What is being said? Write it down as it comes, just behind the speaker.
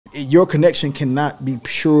your connection cannot be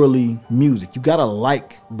purely music. You gotta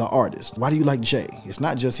like the artist. Why do you like Jay? It's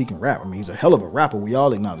not just he can rap. I mean, he's a hell of a rapper. We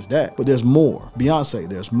all acknowledge that. But there's more. Beyonce,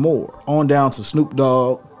 there's more. On down to Snoop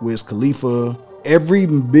Dogg, Wiz Khalifa. Every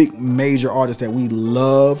big major artist that we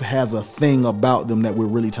love has a thing about them that we're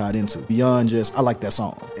really tied into. Beyond just, I like that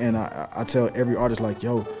song. And I tell every artist like,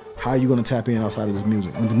 yo, how are you gonna tap in outside of this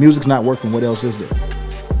music? When the music's not working, what else is there?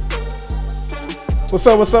 What's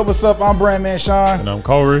up, what's up, what's up? I'm BrandMan Sean. And I'm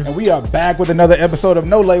Corey. And we are back with another episode of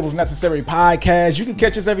No Labels Necessary podcast. You can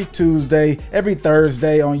catch us every Tuesday, every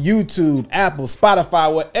Thursday on YouTube, Apple,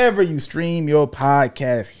 Spotify, wherever you stream your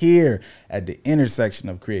podcast, here at the intersection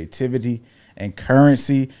of creativity and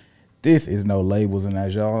currency. This is No Labels, and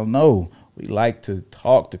as y'all know, we like to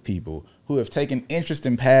talk to people who have taken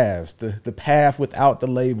interesting paths, the path without the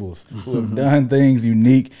labels, who have done things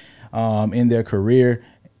unique in their career.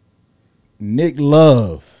 Nick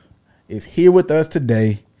Love is here with us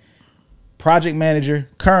today, project manager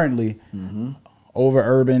currently over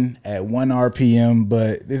Urban at ONErpm,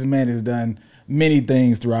 but this man has done many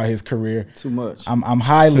things throughout his career. Too much. I'm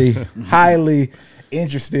highly, highly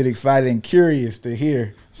interested, excited, and curious to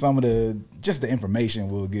hear some of the information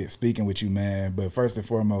we'll get speaking with you, man. But first and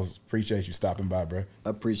foremost, appreciate you stopping by, bro. I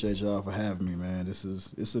appreciate y'all for having me, man.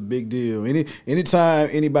 It's a big deal. Anytime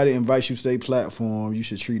anybody invites you to their platform, you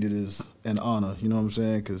should treat it as an honor. You know what I'm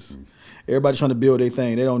saying? Because everybody's trying to build their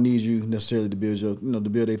thing. They don't need you necessarily to build to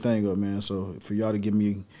build their thing up, man. So for y'all to give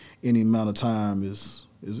me any amount of time is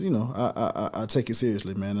I take it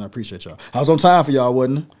seriously, man, and I appreciate y'all. I was on time for y'all,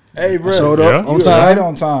 wasn't I? Hey, bro. Showed up on time. Right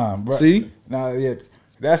on time, bro. See? Now, yeah.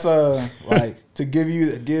 That's like to give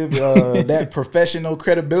that professional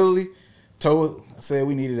credibility. Said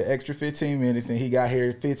we needed an extra 15 minutes, and he got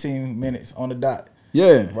here 15 minutes on the dot.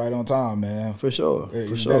 Yeah, right on time, man. For sure.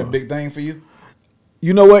 Is that a big thing for you?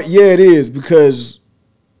 You know what? Yeah, it is, because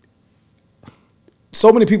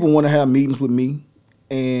so many people want to have meetings with me,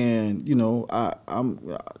 and I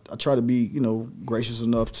try to be gracious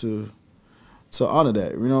enough to honor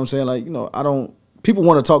that. You know what I'm saying? Like I don't. People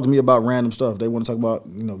want to talk to me about random stuff. They want to talk about,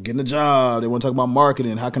 getting a job. They want to talk about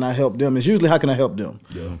marketing. How can I help them? It's usually how can I help them?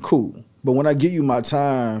 Yeah. Cool. But when I give you my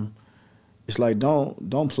time, it's like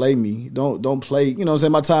don't play me. Don't play. You know what I'm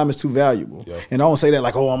saying? My time is too valuable. Yeah. And I don't say that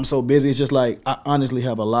like, oh, I'm so busy. It's just like I honestly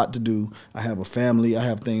have a lot to do. I have a family. I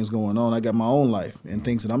have things going on. I got my own life and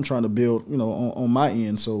things that I'm trying to build, on my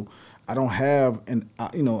end. So I don't have an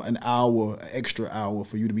extra hour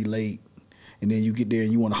for you to be late. And then you get there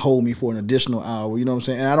and you want to hold me for an additional hour. You know what I'm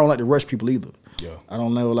saying? And I don't like to rush people either. Yeah. I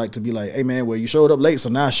don't never like to be like, hey, man, well, you showed up late, so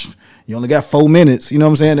now you only got 4 minutes. You know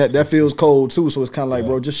what I'm saying? That feels cold, too. So it's kind of like,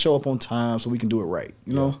 bro, just show up on time so we can do it right.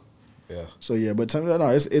 You know? Yeah. So, yeah, but no,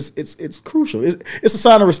 it's crucial. It's a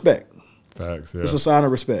sign of respect. Facts, yeah. It's a sign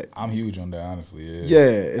of respect. I'm huge on that, honestly.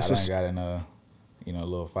 Yeah. I got in,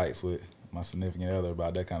 little fights with my significant other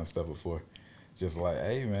about that kind of stuff before. Just like,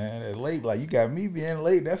 hey, man, at late, like you got me being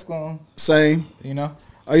late. That's going same.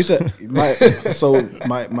 I used to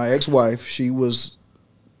my ex-wife, she was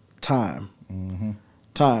time,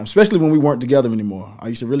 especially when we weren't together anymore. I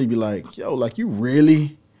used to really be like, yo, like you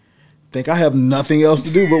really think I have nothing else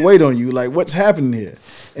to do but wait on you? Like, what's happening here?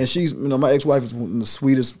 And she's, my ex-wife is one of the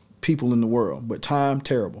sweetest people in the world, but time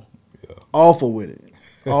terrible, awful with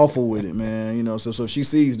it, man. So if she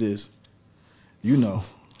sees this, you know.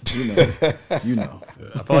 Yeah,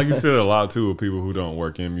 I feel like you see it a lot too with people who don't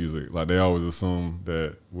work in music. Like they always assume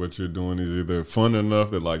that what you're doing is either fun enough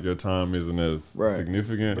that like your time isn't as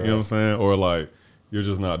significant, you know what I'm saying? Or like you're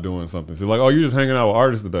just not doing something. So like, oh, you're just hanging out with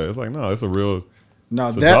artists today. It's like, no, it's a real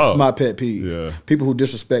that's my pet peeve. Yeah. People who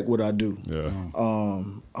disrespect what I do. Yeah.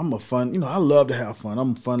 I'm a fun, I love to have fun.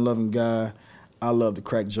 I'm a fun loving guy. I love to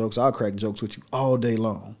crack jokes. I'll crack jokes with you all day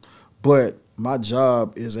long. But my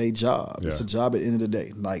job is a job. Yeah. It's a job at the end of the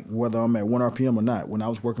day. Like whether I'm at ONErpm or not, when I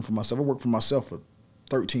was working for myself, I worked for myself for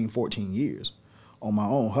 13, 14 years on my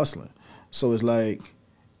own hustling. So it's like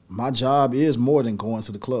my job is more than going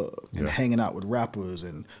to the club and hanging out with rappers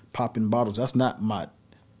and popping bottles. That's not my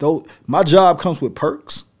job comes with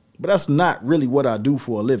perks, but that's not really what I do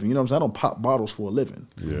for a living. You know what I'm saying? I don't pop bottles for a living.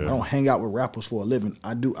 Yeah. I don't hang out with rappers for a living.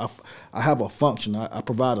 I have a function. I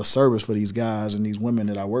provide a service for these guys and these women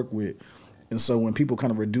that I work with. And so when people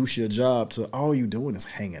kind of reduce your job to all you doing is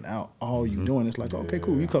hanging out, all you doing, it's like, okay,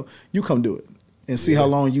 cool, you come do it and see how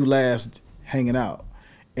long you last hanging out.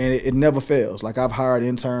 And it never fails. Like I've hired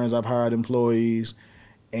interns, I've hired employees,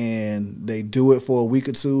 and they do it for a week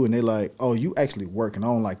or two, and they're like, oh, you actually working, I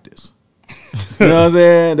don't like this. You know what I'm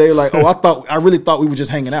saying? They're like, oh, I really thought we were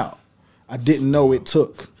just hanging out. I didn't know it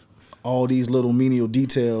took all these little menial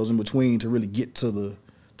details in between to really get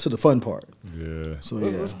to to the fun part. Yeah. So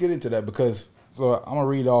let's get into that, because so I'm gonna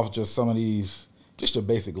read off just some of these, just your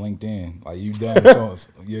basic LinkedIn. Like you've done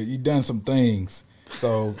you've done some things.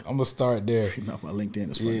 So I'm gonna start there. Not my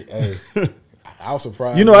LinkedIn is funny. Hey, I was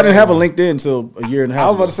surprised. You know, I didn't have a LinkedIn until a year and a half. I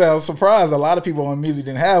was about to say I was surprised. A lot of people on music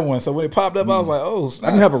didn't have one. So when it popped up, I was like, oh, snap.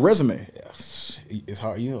 I didn't have a resume. It's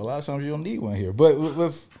hard. A lot of times you don't need one here. But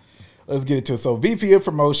let's get into it. So VP of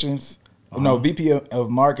Promotions, VP of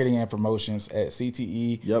Marketing and Promotions at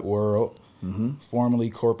CTE World, formerly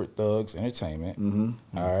Corporate Thugs Entertainment.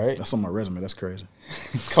 All right. That's on my resume. That's crazy.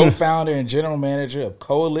 Co-founder and general manager of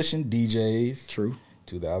Coalition DJs. True.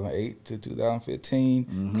 2008 to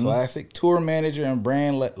 2015. Classic tour manager and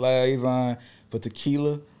brand liaison for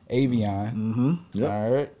Tequila, Avion.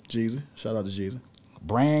 All right. Jeezy. Shout out to Jeezy.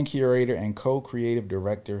 Brand curator and co-creative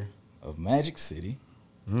director of Magic City.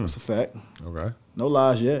 That's a fact. Okay. No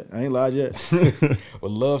lies yet. I ain't lied yet.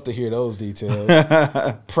 Would love to hear those details.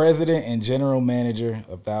 President and general manager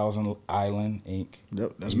of Thousand Island Inc.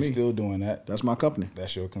 Yep, that's you me. Still doing that? That's my company.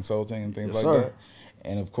 That's your consulting and things Yes, like sir. that.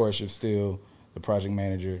 And of course, you're still the project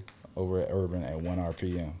manager over at Urban at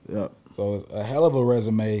ONErpm. Yep. So it's a hell of a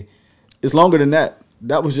resume. It's longer than that.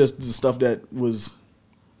 That was just the stuff that was,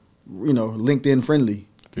 LinkedIn friendly.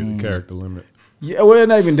 Did the character limit. Yeah, well,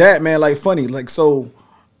 not even that, man. Like, funny. Like, so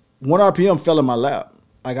ONErpm fell in my lap.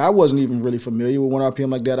 Like, I wasn't even really familiar with ONErpm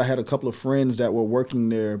like that. I had a couple of friends that were working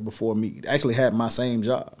there before me. Actually had my same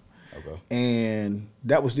job. Okay. And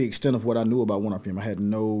that was the extent of what I knew about ONErpm. I had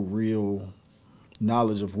no real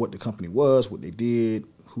knowledge of what the company was, what they did,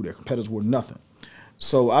 who their competitors were, nothing.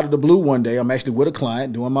 So out of the blue one day, I'm actually with a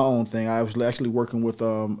client doing my own thing. I was actually working with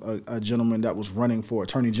a gentleman that was running for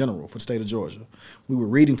Attorney General for the state of Georgia. We were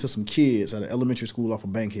reading to some kids at an elementary school off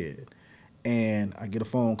of Bankhead. And I get a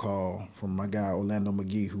phone call from my guy, Orlando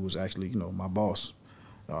McGee, who was actually, my boss.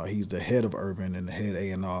 He's the head of Urban and the head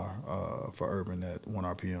A&R for Urban at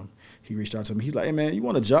ONErpm. He reached out to me. He's like, hey, man, you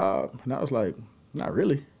want a job? And I was like, not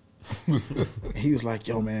really. He was like,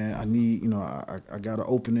 yo, man, I need, I got an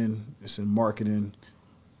opening. It's in marketing.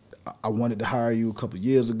 I wanted to hire you a couple of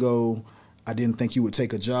years ago. I didn't think you would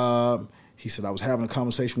take a job. He said, I was having a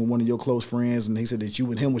conversation with one of your close friends, and he said that you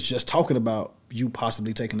and him was just talking about you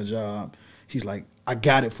possibly taking a job. He's like, I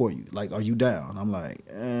got it for you. Like, are you down? I'm like,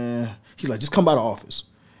 He's like, just come by the office.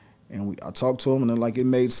 And I talked to him, and then, it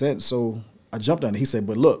made sense. So I jumped on it. He said,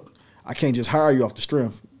 but look, I can't just hire you off the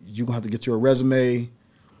strength. You're going to have to get your resume,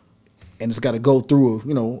 and it's got to go through,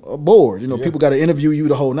 a board. People got to interview you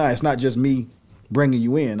the whole night. It's not just me bringing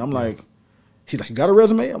you in. I'm like, he's like, you got a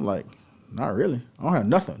resume? I'm like, not really. I don't have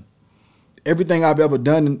nothing. Everything I've ever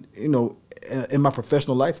done, in my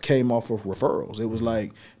professional life came off of referrals. It was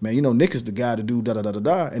like, man, Nick is the guy to do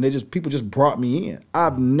da-da-da-da-da. And people just brought me in.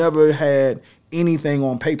 I've never had anything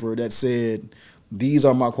on paper that said, these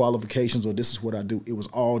are my qualifications or this is what I do. It was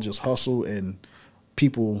all just hustle and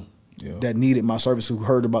people that needed my service who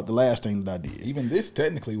heard about the last thing that I did. Even this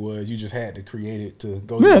technically was, you just had to create it to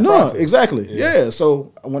go through the process. Exactly. Yeah.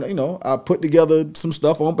 So when I put together some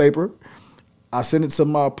stuff on paper, I sent it to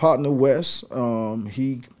my partner Wes.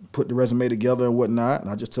 He put the resume together and whatnot, and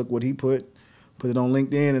I just took what he put it on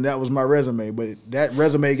LinkedIn, and that was my resume. But that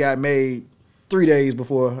resume got made 3 days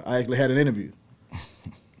before I actually had an interview.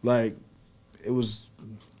 It was,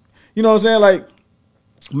 you know what I'm saying? Like,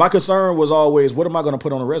 my concern was always, what am I going to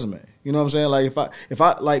put on a resume? You know what I'm saying? Like, if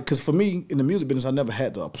I because for me in the music business, I never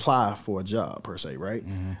had to apply for a job per se, right?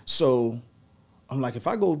 So I'm like, if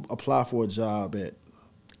I go apply for a job at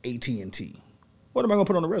AT&T, what am I going to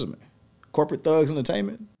put on the resume? Corporate Thugs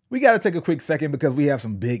Entertainment? We got to take a quick second because we have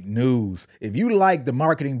some big news. If you like the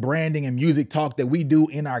marketing, branding, and music talk that we do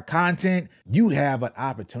in our content, you have an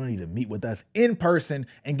opportunity to meet with us in person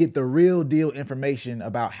and get the real deal information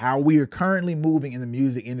about how we are currently moving in the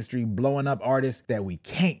music industry, blowing up artists that we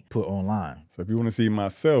can't put online. So if you want to see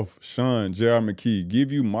myself, Sean, J.R. McKee,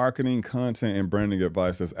 give you marketing, content, and branding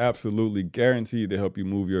advice that's absolutely guaranteed to help you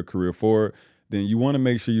move your career forward, then you want to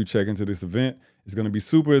make sure you check into this event. It's going to be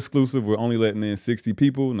super exclusive. We're only letting in 60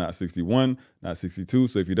 people, not 61, not 62.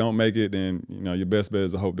 So if you don't make it, then your best bet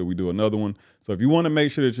is to hope that we do another one. So if you want to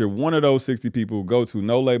make sure that you're one of those 60 people, go to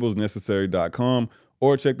nolabelsnecessary.com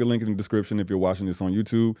or check the link in the description if you're watching this on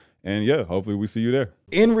YouTube. And yeah, hopefully we see you there.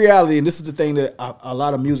 In reality, and this is the thing that a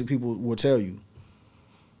lot of music people will tell you,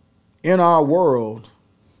 in our world,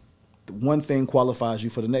 one thing qualifies you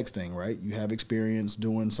for the next thing, right? You have experience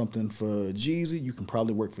doing something for Jeezy, you can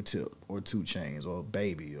probably work for Tip or 2 Chainz or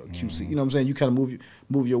Baby or QC. You know what I'm saying? You kind of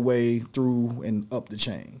move your way through and up the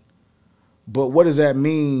chain. But what does that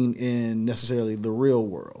mean in necessarily the real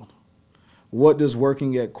world? what does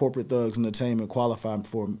working at Corporate Thugs Entertainment qualify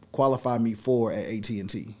me for at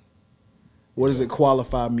AT&T? What does it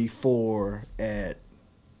qualify me for at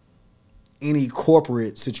any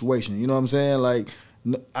corporate situation? You know what I'm saying? Like,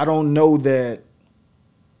 I don't know that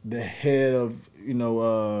the head of,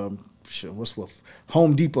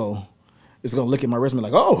 Home Depot is going to look at my resume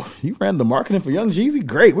like, oh, you ran the marketing for Young Jeezy?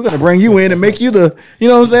 Great. We're going to bring you in and make you the, you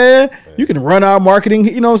know what I'm saying? You can run our marketing,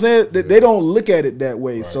 you know what I'm saying? They don't look at it that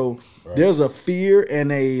way. Right. So there's a fear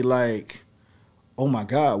and a like, oh my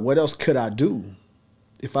God, what else could I do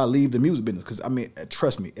if I leave the music business? Because, I mean,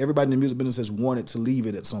 trust me, everybody in the music business has wanted to leave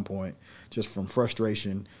it at some point, just from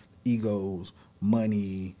frustration, egos,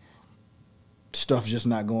 money, stuff just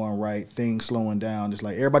not going right, things slowing down. It's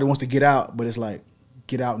like everybody wants to get out, but it's like,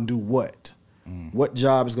 get out and do what? What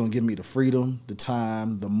job is going to give me the freedom, the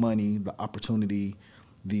time, the money, the opportunity,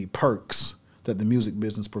 the perks that the music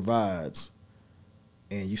business provides?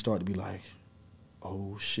 And you start to be like,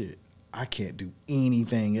 oh shit, I can't do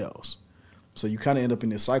anything else. So you kind of end up in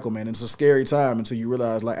this cycle, man. And it's a scary time until you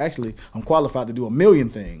realize, like, actually, I'm qualified to do a million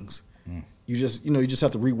things. You just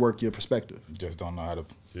have to rework your perspective. You just don't know how to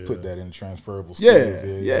put that in transferable skills.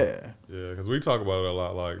 Yeah, because we talk about it a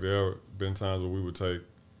lot. Like, there have been times where we would take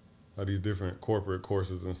these different corporate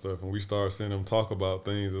courses and stuff, and we start seeing them talk about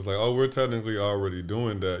things. It's like, oh, we're technically already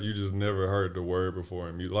doing that. You just never heard the word before.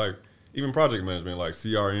 And like, even project management, like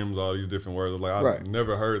CRMs, all these different words. Like, I've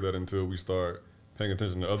never heard that until we start paying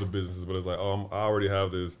attention to other businesses. But it's like, oh, I already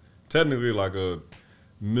have this technically like a $1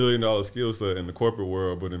 million skill set in the corporate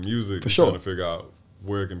world, but in music, you're trying to figure out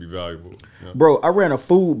where it can be valuable. Bro, I ran a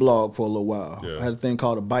food blog for a little while. I had a thing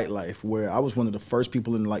called A Bite Life, where I was one of the first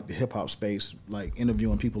people in like the hip hop space, like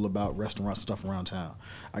interviewing people about restaurants and stuff around town.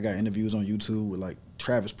 I got interviews on YouTube with like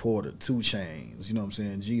Travis Porter, 2 Chainz, you know what I'm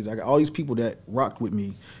saying, Jeezy. I got all these people that rocked with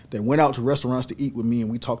me, that went out to restaurants to eat with me, and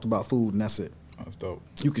we talked about food, and that's it. That's dope.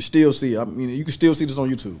 You can still see it. I mean, you can still see this on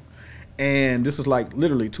YouTube. And this is like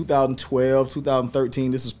literally 2012,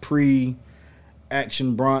 2013. This is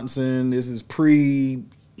pre-Action Bronson. This is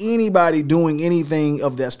pre-anybody doing anything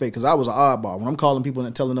of that space, because I was an oddball. When I'm calling people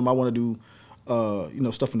and telling them I want to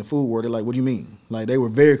do stuff in the food world, they're like, what do you mean? Like, they were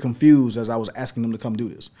very confused as I was asking them to come do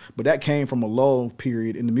this. But that came from a lull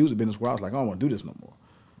period in the music business where I was like, I don't want to do this no more.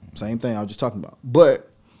 Same thing I was just talking about.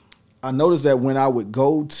 But I noticed that when I would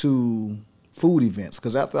go to food events,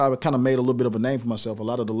 because after I kind of made a little bit of a name for myself, a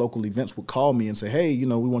lot of the local events would call me and say, hey, we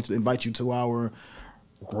want to invite you to our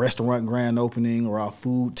restaurant grand opening or our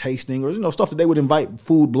food tasting, or stuff that they would invite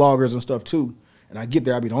food bloggers and stuff to. And I get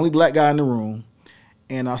there, I'd be the only black guy in the room,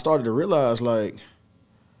 and I started to realize, like,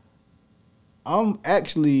 I'm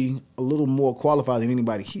actually a little more qualified than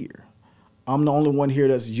anybody here. I'm the only one here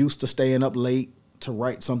that's used to staying up late to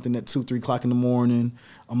write something at 2, 3 o'clock in the morning.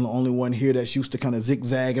 I'm the only one here that's used to kind of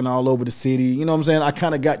zigzagging all over the city. You know what I'm saying? I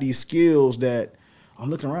kind of got these skills that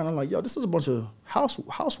I'm looking around. I'm like, yo, this is a bunch of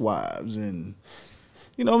housewives, and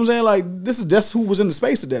you know what I'm saying? Like, that's who was in the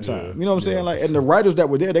space at that time. You know what I'm saying? Like, and the writers that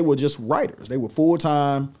were there, they were just writers. They were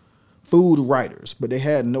full-time food writers, but they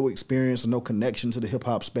had no experience or no connection to the hip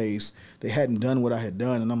hop space. They hadn't done what I had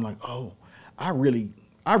done, and I'm like, oh, I really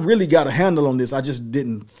got a handle on this. I just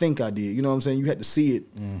didn't think I did. You know what I'm saying? You had to see it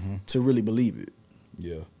to really believe it.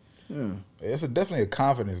 Yeah. It's definitely a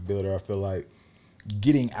confidence builder. I feel like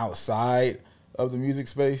getting outside of the music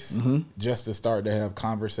space just to start to have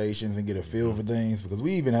conversations and get a feel for things, because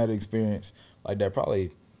we even had an experience like that probably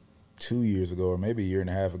 2 years ago or maybe a year and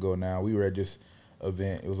a half ago now. We were at this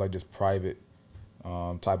event. It was like this private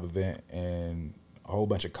type event, and a whole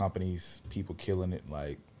bunch of companies, people killing it,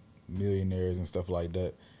 like millionaires and stuff like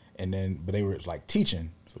that. And then, but they were like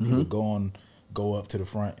teaching. So people go up to the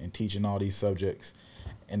front and teaching all these subjects.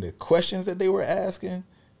 And the questions that they were asking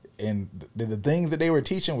and the things that they were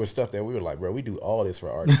teaching were stuff that we were like, bro, we do all this for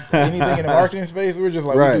artists. Anything in the marketing space, we were just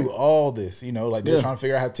like, we do all this. Like they were trying to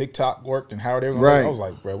figure out how TikTok worked and how they were going to work. I was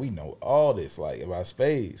like, bro, we know all this, like, about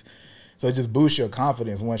spades. So it just boosts your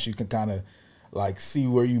confidence once you can kind of like see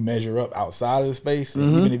where you measure up outside of the space. And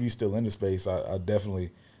even if you're still in the space, I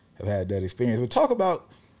definitely have had that experience. But talk about,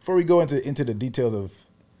 before we go into the details of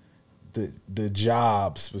the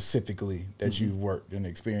job specifically that you've worked and the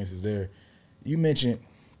experiences there, you mentioned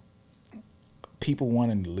people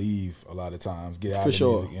wanting to leave a lot of times, get out of the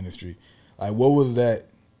music industry. Like, what was that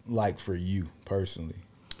like for you personally?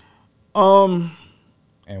 And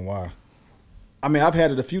why? I mean, I've had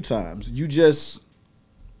it a few times.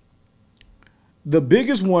 The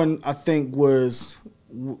biggest one, I think, was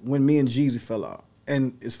when me and Jeezy fell out.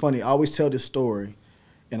 And it's funny, I always tell this story,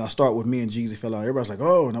 and I start with me and Jeezy fell out. Everybody's like,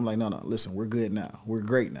 oh, and I'm like, no, listen, we're good now. We're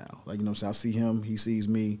great now. Like, you know what I'm saying? I see him, he sees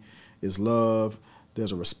me. It's love.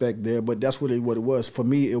 There's a respect there, but that's really what it was. For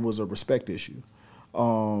me, it was a respect issue.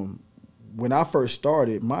 When I first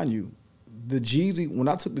started, mind you, the Jeezy, when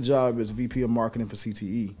I took the job as VP of marketing for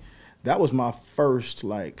CTE, that was my first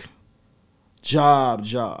like job.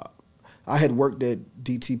 I had worked at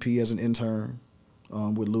DTP as an intern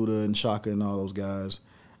with Luda and Shaka and all those guys.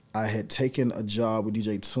 I had taken a job with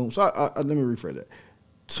DJ Toomp. So let me rephrase that.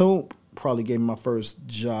 Toomp probably gave me my first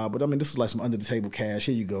job, but I mean, this is like some under the table cash.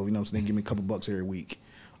 Here you go, you know what I'm saying? They give me a couple bucks every week.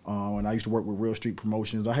 And I used to work with Real Street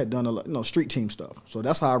Promotions. I had done a lot, street team stuff. So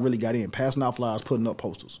that's how I really got in, passing out flyers, putting up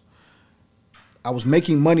posters. I was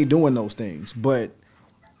making money doing those things, but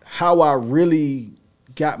how I really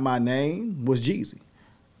got my name was Jeezy.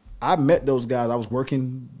 I met those guys. I was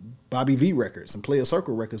working Bobby V Records and Player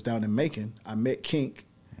Circle Records down in Macon. I met Kink.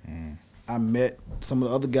 I met some of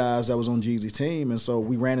the other guys that was on Jeezy's team, and so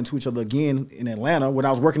we ran into each other again in Atlanta when I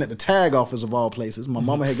was working at the tag office of all places. My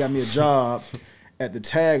mama had got me a job at the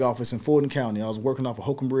tag office in Fulton County. I was working off of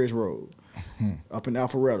Holcomb Bridge Road up in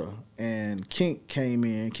Alpharetta, and Kink came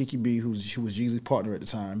in, Kinky B, who was Jeezy's partner at the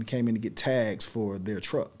time. He came in to get tags for their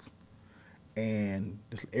truck, and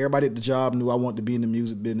everybody at the job knew I wanted to be in the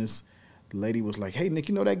music business. The lady was like, "Hey, Nick,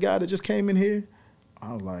 you know that guy that just came in here?"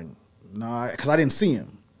 I was like, "Nah," because I didn't see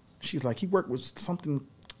him. She's like, "He worked with something,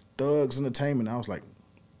 Thugs Entertainment." I was like,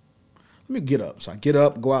 "Let me get up." So I get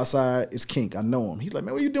up, go outside. It's Kink. I know him. He's like,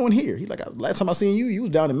 "Man, what are you doing here?" He's like, "Last time I seen you, you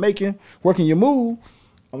was down in Macon working your move."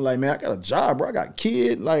 I'm like, "Man, I got a job, bro. I got a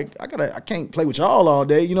kid. Like, I can't play with y'all all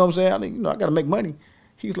day. You know what I'm saying? I got to make money."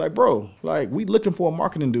 He's like, "Bro, like, we looking for a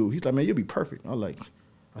marketing dude." He's like, "Man, you'll be perfect." I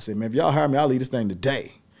said, "Man, if y'all hire me, I'll leave this thing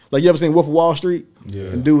today." Like, you ever seen Wolf of Wall Street? Yeah.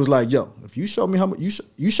 And dude was like, "Yo, if you show me how much,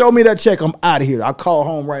 you show me that check, I'm out of here. I'll call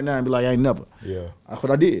home right now and be like, I ain't never." Yeah. That's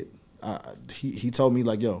what I did. He told me,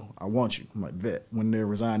 like, "Yo, I want you." I'm like, "Bet." When they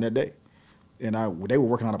resigned that day. And they were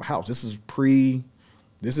working out of a house. This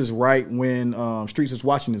is right when Streets is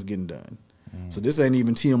Watching is getting done. So this ain't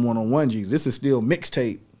even TM one-on-one Jeezy. This is still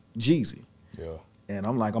mixtape Jeezy. Yeah. And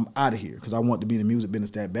I'm like, I'm out of here because I want to be in the music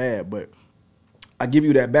business that bad. But I give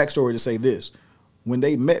you that backstory to say this. When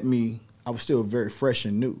they met me, I was still very fresh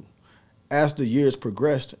and new. As the years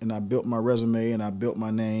progressed and I built my resume and I built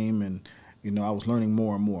my name and, I was learning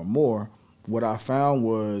more and more and more, what I found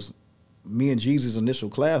was me and Jeezy's initial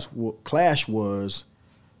clash was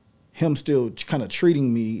him still kind of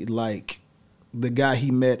treating me like the guy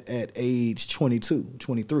he met at age 22,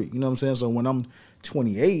 23. You know what I'm saying? So when I'm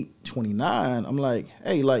 28, 29, I'm like,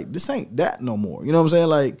 "Hey, like, this ain't that no more." You know what I'm saying?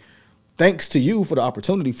 Like, thanks to you for the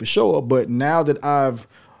opportunity for sure, but now that I've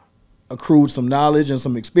accrued some knowledge and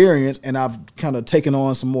some experience and I've kind of taken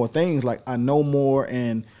on some more things, like, I know more,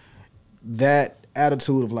 and that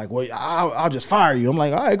attitude of like, "Well, I'll just fire you." I'm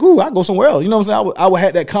like, "All right, cool, I'll go somewhere else." You know what I'm saying? I would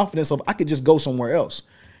have that confidence of I could just go somewhere else.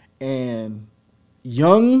 And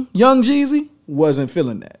young Jeezy wasn't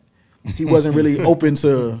feeling that. He wasn't really open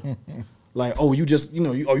to like, "Oh, you just, you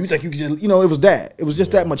think you can just," it was that. It was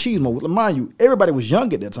just that machismo. Mind you, everybody was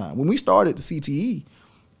young at that time. When we started the CTE,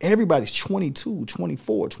 everybody's 22,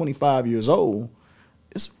 24, 25 years old.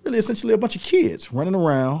 It's really essentially a bunch of kids running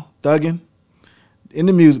around, thugging, in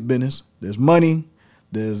the music business. There's money.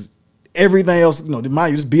 There's everything else.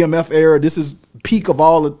 Mind you, this BMF era, this is peak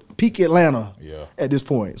Atlanta at this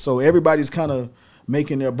point. So everybody's kind of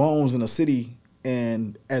making their bones in a city,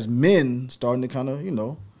 and as men starting to kind of,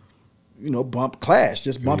 bump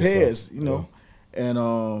heads,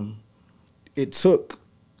 And it took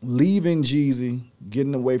leaving Jeezy,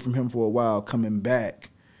 getting away from him for a while, coming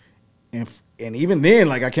back, and even then,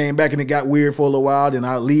 like, I came back and it got weird for a little while. Then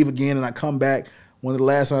I leave again and I come back. One of the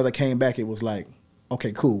last times I came back, it was like,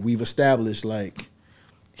 okay, cool. We've established, like,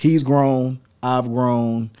 he's grown, I've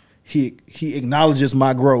grown. He acknowledges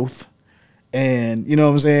my growth, and you know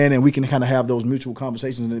what I'm saying. And we can kind of have those mutual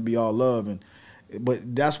conversations, and it'd be all love.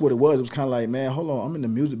 But that's what it was. It was kind of like, man, hold on, I'm in the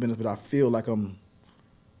music business, but I feel like I'm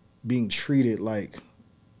being treated like,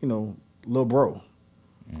 little bro.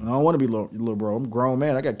 And I don't want to be little bro. I'm a grown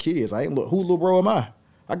man. I got kids. I ain't who little bro am I?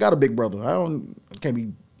 I got a big brother. I can't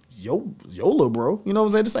be yo little bro. You know what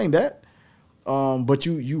I'm saying? This ain't that. But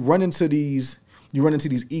you run into these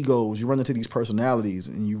egos, you run into these personalities,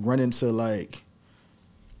 and you run into like,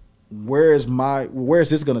 where is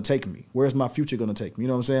this gonna take me? Where's my future gonna take me? You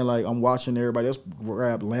know what I'm saying? Like, I'm watching everybody else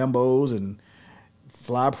grab Lambos and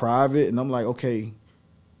fly private, and I'm like, okay,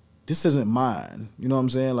 this isn't mine. You know what I'm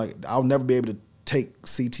saying? Like, I'll never be able to take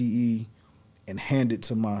CTE and hand it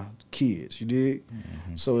to my kids. You dig?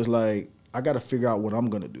 Mm-hmm. So it's like, I got to figure out what I'm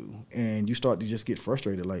gonna do, and you start to just get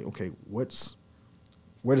frustrated. Like, okay, where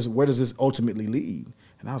does this ultimately lead?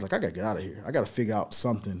 And I was like, I gotta get out of here. I gotta figure out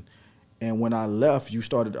something. And when I left, I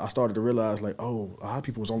started to realize like, oh, a lot of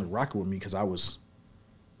people was only rocking with me because I was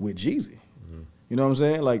with Jeezy. You know what I'm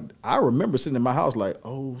saying? Like, I remember sitting in my house like,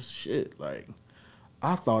 oh shit, like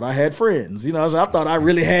I thought I had friends. You know, I thought I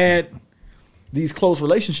really had these close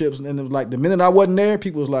relationships, and it was like the minute I wasn't there,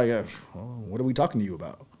 people was like, oh, what are we talking to you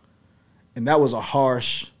about? And that was a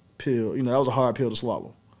harsh pill. You know, that was a hard pill to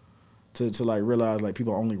swallow. To like realize like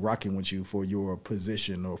people are only rocking with you for your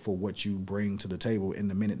position or for what you bring to the table. In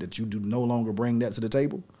the minute that you do no longer bring that to the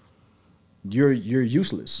table, you're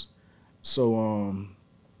useless. So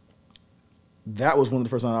that was one of the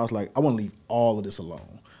first times I was like, I want to leave all of this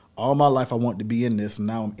alone. All my life I wanted to be in this, and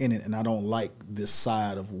now I'm in it, and I don't like this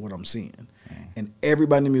side of what I'm seeing. And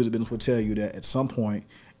everybody in the music business will tell you that at some point,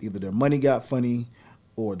 either their money got funny,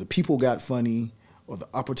 or the people got funny, or the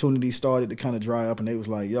opportunity started to kind of dry up, and they was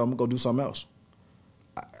like, yo, I'm going to go do something else.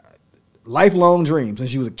 Lifelong dream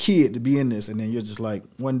since you was a kid to be in this, and then you're just like,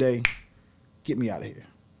 one day, get me out of here.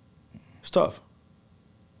 It's tough.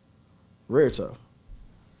 Very tough.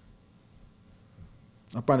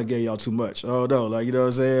 I probably gave y'all too much. Oh, no, like, you know what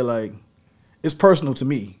I'm saying? Like, it's personal to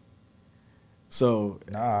me. So,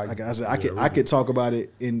 like I said, I could talk about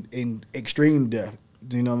it in extreme depth.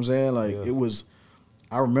 Do you know what I'm saying? Like, it was,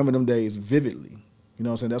 I remember them days vividly. You know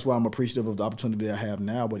what I'm saying? That's why I'm appreciative of the opportunity that I have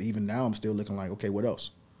now. But even now, I'm still looking like, okay, what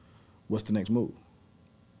else? What's the next move?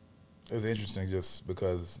 It was interesting just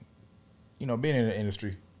because, you know, being in the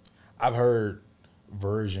industry, I've heard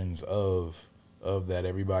versions of that.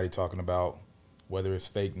 Everybody talking about whether it's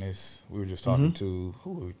fakeness. We were just talking to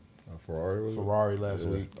Ferrari last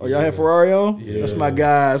week. Oh, y'all had Ferrari on? Yeah. That's my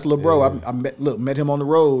guy. That's little bro. I met him on the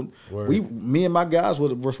road. Me and my guys were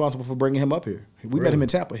responsible for bringing him up here. We met him in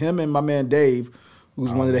Tampa. Him and my man Dave,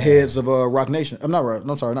 who's one of the heads of Rock Nation. Not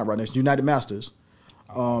Rock Nation. United Masters.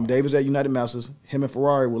 Dave was at United Masters. Him and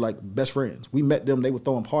Ferrari were like best friends. We met them. They were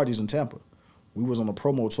throwing parties in Tampa. We was on a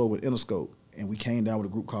promo tour with Interscope, and we came down with a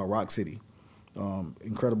group called Rock City.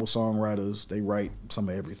 Incredible songwriters. They write some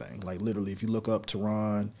of everything. Like literally, if you look up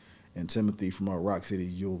Teron and Timothy from Rock City,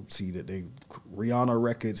 you'll see that they Rihanna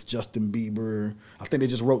records, Justin Bieber. I think they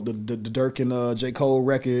just wrote the Dirk and J. Cole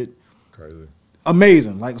record. Crazy.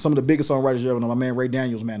 Amazing. Like some of the biggest songwriters you ever know. My man Ray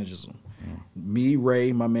Daniels manages them. Me,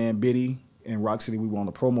 Ray, my man Biddy, and Rock City, we were on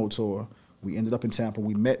a promo tour. We ended up in Tampa.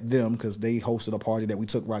 We met them because they hosted a party that we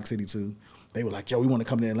took Rock City to. They were like, yo, we want to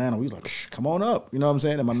come to Atlanta. We was like, come on up. You know what I'm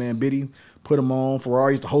saying? And my man Biddy put him on.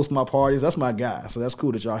 Ferrari used to host my parties. That's my guy. So that's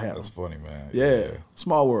cool that y'all have him. That's funny, man. Yeah.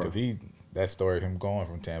 Small world. Because that story of him going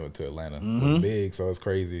from Tampa to Atlanta was big, so it's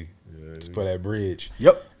crazy. Just for that bridge.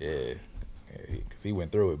 Yep. Yeah. Because he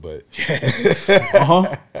went through it, but.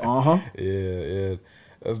 Yeah.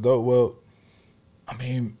 That's dope. Well, I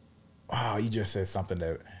mean, wow, you just said something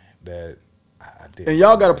that I did. And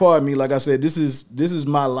y'all got to pardon me. Like I said, this is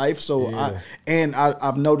my life. So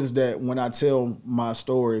I've noticed that when I tell my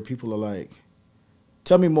story, people are like,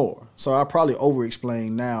 tell me more. So I probably over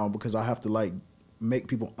explain now because I have to like make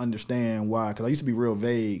people understand why. Because I used to be real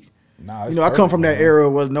vague. I come from that era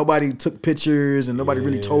where nobody took pictures and nobody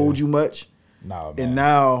really told you much. And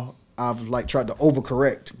now I've like tried to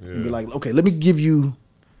overcorrect and be like, okay, let me give you.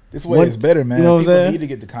 This way is better, man. You know what I'm saying? People need to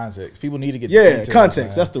get the context. People need to get the details, context.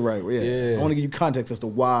 Man. That's the right way. Yeah. I want to give you context as to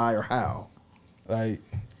why or how. Like,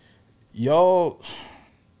 y'all,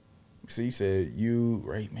 see, you said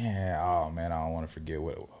right, man, oh, man, I don't want to forget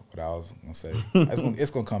what I was going to say.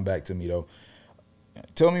 It's going to come back to me, though.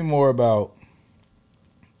 Tell me more about,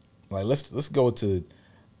 like, let's go to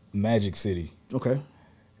Magic City. Okay.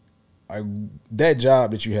 That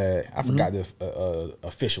job that you had, I forgot the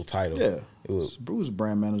official title. Yeah. Bruce was a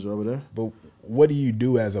brand manager over there. But what do you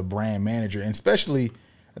do as a brand manager? And especially,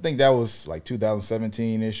 I think that was like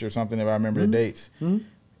 2017-ish or something, if I remember the dates.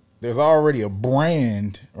 There's already a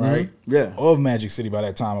brand, right? Yeah. Of Magic City by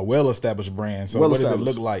that time, a well-established brand. So what does it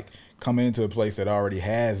look like coming into a place that already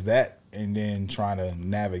has that and then trying to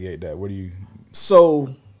navigate that? What do you...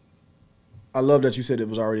 So... I love that you said it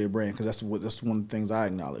was already a brand because that's one of the things I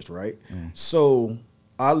acknowledged, right? So,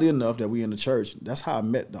 oddly enough, that we in the church, that's how I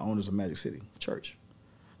met the owners of Magic City, church.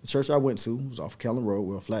 The church I went to was off Callan Road,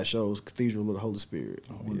 where Flat Shows, Cathedral of the Holy Spirit,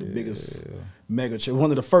 one of the biggest mega church, one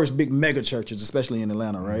of the first big mega churches, especially in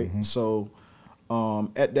Atlanta, right? So,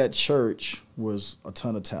 at that church was a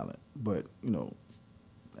ton of talent, but you know,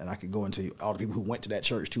 and I could go into all the people who went to that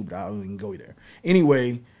church too, but I don't even go there.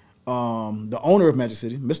 Anyway, the owner of Magic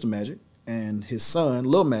City, Mr. Magic, and his son,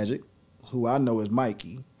 Lil Magic, who I know as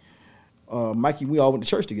Mikey. Mikey, we all went to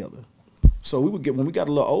church together. So when we got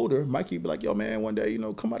a little older, Mikey would be like, yo, man, one day, you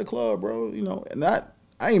know, come by the club, bro. You know, and I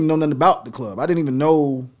didn't even know nothing about the club. I didn't even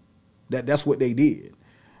know that that's what they did.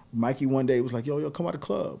 Mikey one day was like, yo, come out of the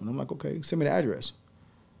club. And I'm like, okay, send me the address.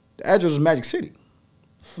 The address was Magic City.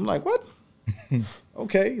 I'm like, what?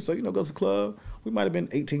 Okay, so, you know, go to the club. We might have been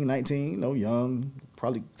 18, 19, you know, young.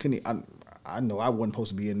 Probably couldn't, I know I wasn't supposed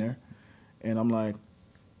to be in there. And I'm like,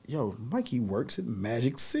 yo, Mikey works at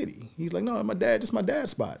Magic City. He's like, no, this is my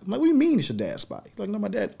dad's spot. I'm like, what do you mean it's your dad's spot? He's like, no, my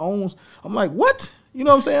dad owns. I'm like, what? You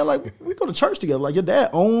know what I'm saying? Like, we go to church together. Like, your dad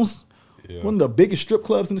owns one of the biggest strip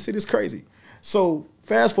clubs in the city. It's crazy. So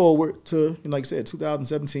fast forward to, like I said,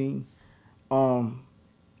 2017.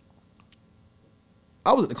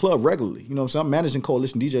 I was at the club regularly. You know what I'm saying? I'm managing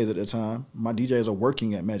Coalition DJs at that time. My DJs are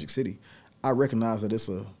working at Magic City. I recognize that it's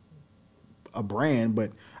a brand,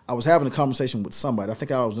 but I was having a conversation with somebody. I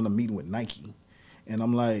think I was in a meeting with Nike. And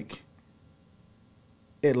I'm like,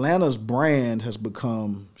 Atlanta's brand has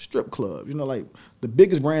become strip clubs. You know, like the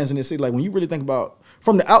biggest brands in this city. Like when you really think about,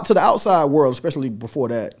 from the out to the outside world, especially before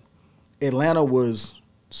that, Atlanta was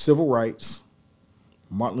civil rights,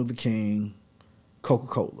 Martin Luther King,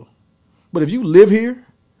 Coca-Cola. But if you live here,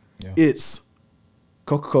 it's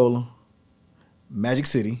Coca-Cola, Magic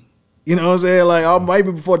City. You know what I'm saying? Like, I might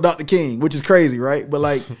be before Dr. King, which is crazy, right? But,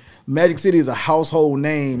 like, Magic City is a household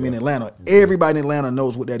name in Atlanta. Everybody in Atlanta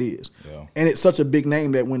knows what that is. And it's such a big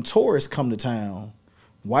name that when tourists come to town,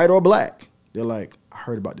 white or black, they're like, I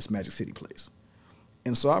heard about this Magic City place.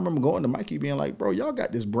 And so I remember going to Mikey being like, bro, y'all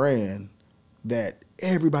got this brand that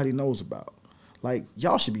everybody knows about. Like,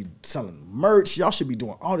 y'all should be selling merch. Y'all should be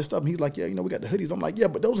doing all this stuff. And he's like, yeah, you know, we got the hoodies. I'm like, yeah,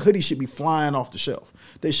 but those hoodies should be flying off the shelf.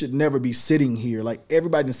 They should never be sitting here. Like,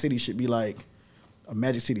 everybody in the city should be like a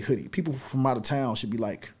Magic City hoodie. People from out of town should be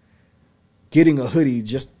like getting a hoodie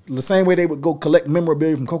just the same way they would go collect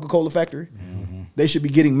memorabilia from Coca-Cola factory. They should be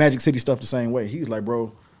getting Magic City stuff the same way. He was like,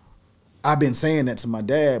 bro, I've been saying that to my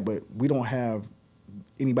dad, but we don't have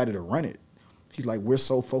anybody to run it. He's like, we're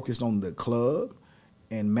so focused on the club.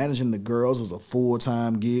 And managing the girls is a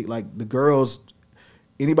full-time gig. Like, the girls,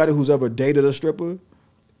 anybody who's ever dated a stripper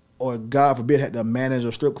or, God forbid, had to manage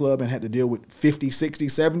a strip club and had to deal with 50, 60,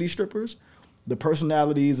 70 strippers, the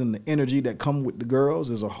personalities and the energy that come with the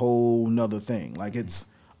girls is a whole nother thing. Like, it's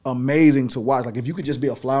amazing to watch. Like, if you could just be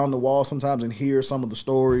a fly on the wall sometimes and hear some of the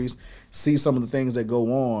stories, see some of the things that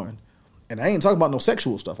go on. And I ain't talking about no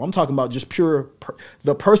sexual stuff. I'm talking about just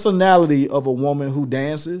the personality of a woman who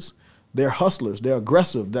dances. They're hustlers. They're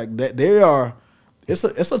aggressive. That they are. It's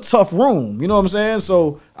a tough room. You know what I'm saying?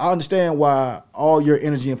 So I understand why all your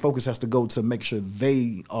energy and focus has to go to make sure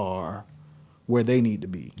they are where they need to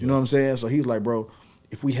be. You know what I'm saying? So he's like, bro,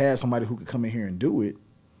 if we had somebody who could come in here and do it,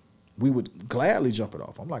 we would gladly jump it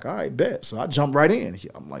off. I'm like, all right, bet. So I jumped right in.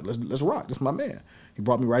 I'm like, let's rock. This is my man. He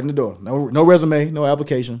brought me right in the door. No resume, no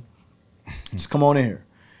application. Just come on in here.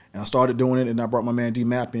 And I started doing it, and I brought my man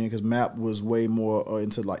D-Map in because Map was way more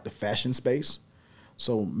into, like, the fashion space.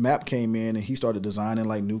 So Map came in, and he started designing,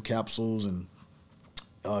 like, new capsules, and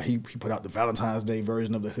he put out the Valentine's Day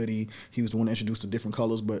version of the hoodie. He was the one that introduced the different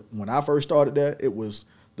colors. But when I first started that, it was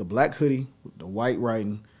the black hoodie with the white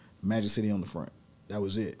writing, Magic City on the front. That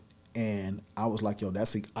was it. And I was like, yo,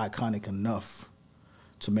 that's iconic enough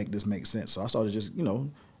to make this make sense. So I started just, you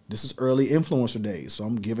know, this is early influencer days. So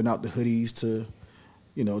I'm giving out the hoodies to,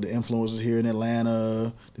 you know, the influencers here in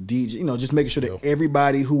Atlanta, the DJ, you know, just making sure that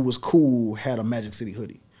everybody who was cool had a Magic City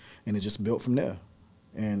hoodie. And it just built from there.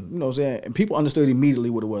 And, you know what I'm saying? And people understood immediately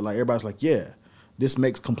what it was. Like, everybody's like, yeah, this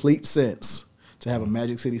makes complete sense to have a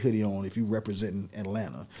Magic City hoodie on if you representing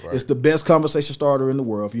Atlanta. Right. It's the best conversation starter in the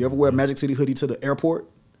world. If you ever wear a Magic City hoodie to the airport,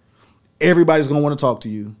 everybody's going to want to talk to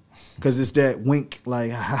you. Because it's that wink,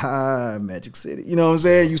 like, ha, Magic City. You know what I'm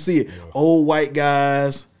saying? You see it. Yeah. Old white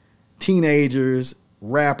guys, teenagers,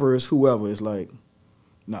 rappers, whoever. It's like,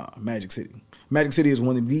 nah, Magic City. Magic City is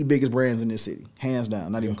one of the biggest brands in this city. Hands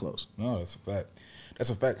down, not even close. No, that's a fact. That's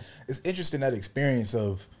a fact. It's interesting, that experience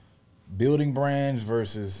of building brands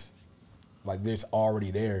versus, like, this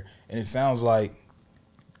already there. And it sounds like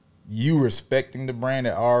you respecting the brand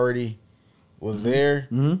that already was there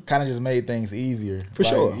kind of just made things easier. For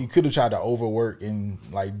sure. You could have tried to overwork and,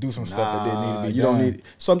 like, do some stuff that didn't need to be done. Don't need,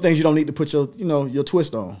 some things you don't need to put your, you know, your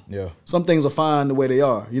twist on. Yeah. Some things are fine the way they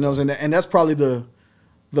are. You know what I'm saying? And that's probably the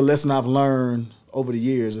lesson I've learned over the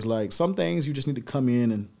years. Is like, some things you just need to come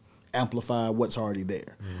in and amplify what's already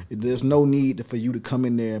there. There's no need for you to come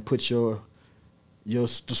in there and put to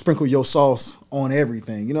sprinkle your sauce on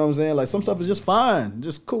everything. You know what I'm saying? Like, some stuff is just fine,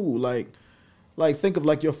 just cool. Like, think of,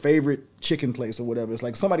 like, your favorite chicken place or whatever. It's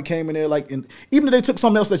like somebody came in there, like, and even if they took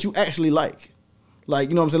something else that you actually like. Like,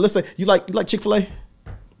 you know what I'm saying? Let's say you like Chick-fil-A?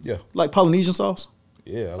 Yeah. Like Polynesian sauce?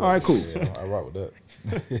 Yeah. All right, cool. Yeah, I rock with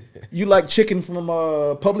that. You like chicken from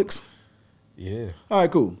Publix? Yeah. All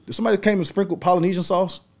right, cool. If somebody came and sprinkled Polynesian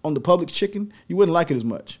sauce on the Publix chicken, you wouldn't like it as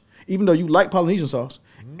much. Even though you like Polynesian sauce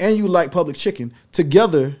and you like Publix chicken,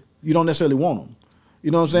 together you don't necessarily want them.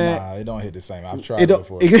 You know what I'm saying? Nah, it don't hit the same. I've tried it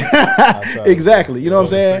before. Exactly. You know what I'm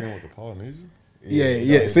saying? With the Polynesian?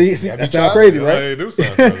 Yeah. See, that sounds crazy, right? Yeah, it do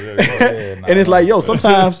sound crazy. And it's like, yo,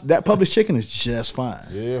 sometimes that Publix chicken is just fine.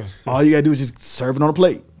 Yeah. All you gotta do is just serve it on a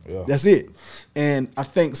plate. Yeah. That's it. And I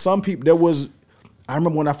think some people, I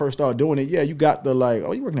remember when I first started doing it, yeah, you got the like,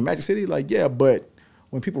 oh, you working in Magic City? Like, yeah, but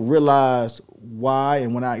when people realized why,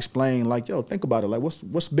 and when I explained, like, yo, think about it, like,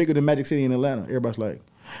 what's bigger than Magic City in Atlanta? Everybody's like,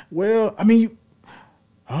 well, I mean,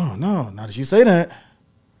 oh, no, not that you say that.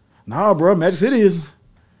 Nah, bro, Magic City is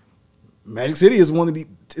one of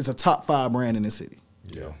it's a top 5 brand in the city.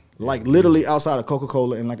 Yeah. Like, literally outside of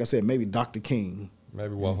Coca-Cola and, like I said, maybe Dr. King.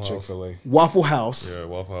 Maybe Waffle House. Chick-fil-A. Waffle House. Yeah,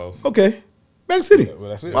 Waffle House. Okay. Magic City. Yeah,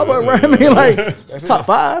 well, that's it. I mean, like, top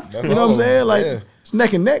 5. That's you know what I'm saying? Like, yeah. it's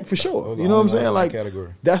neck and neck for sure. You know what I'm saying? Like,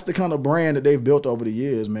 category. That's the kind of brand that they've built over the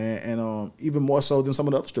years, man. And even more so than some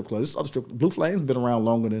of the other strip clubs. Blue Flame's been around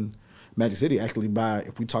longer than Magic City, actually,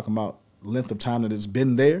 if we talking about length of time that it's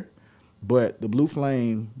been there. But the Blue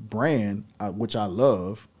Flame brand, which I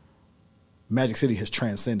love, Magic City has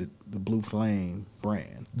transcended the Blue Flame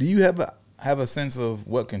brand. Do you have a sense of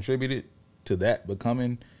what contributed to that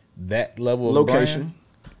becoming that level of Location.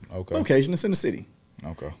 Brand? Okay. Location. It's in the city.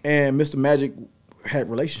 Okay. And Mr. Magic had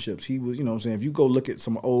relationships. He was, you know what I'm saying, if you go look at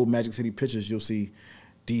some old Magic City pictures, you'll see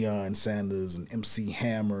Deion Sanders and MC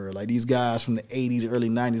Hammer, like these guys from the 80s, early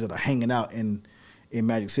 90s that are hanging out in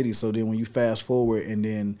Magic City. So then when you fast forward and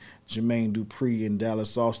then Jermaine Dupri and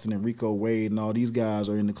Dallas Austin and Rico Wade and all these guys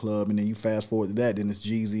are in the club, and then you fast forward to that, then it's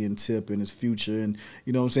Jeezy and Tip and it's Future, and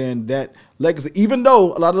you know what I'm saying, that legacy, even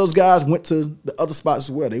though a lot of those guys went to the other spots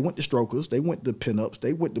as well. They went to Strokers, they went to Pinups,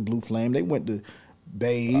 they went to Blue Flame, they went to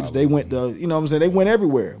Babes, they went to, you know what I'm saying, they went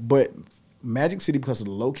everywhere. But Magic City, because of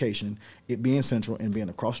the location, it being central and being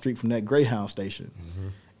across the street from that Greyhound station,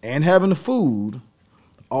 and having the food,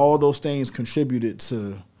 all those things contributed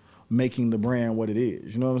to making the brand what it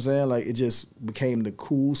is. You know what I'm saying? Like, it just became the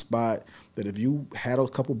cool spot that if you had a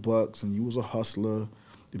couple bucks and you was a hustler,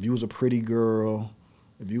 if you was a pretty girl,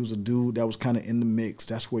 if you was a dude that was kind of in the mix,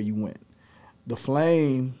 that's where you went. The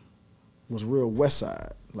Flame was real West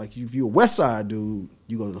Side. Like, if you a West Side dude,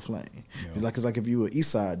 you go to the Flame. Yeah. It's like if you an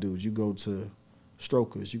East Side dude, you go to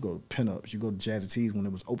Strokers, you go to Pinups, you go to Jazzy T's when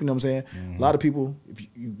it was open. You know what I'm saying? A lot of people, if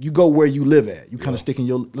you go where you live at, you kind of stick in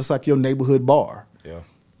it's like your neighborhood bar. Yeah.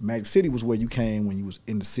 Magic City was where you came when you was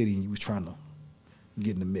in the city and you was trying to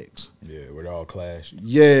get in the mix. Yeah, where it all clashed.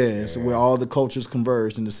 Yeah, so where all the cultures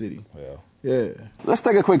converged in the city. Yeah. Let's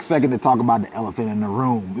take a quick second to talk about the elephant in the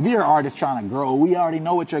room. If you're an artist trying to grow, we already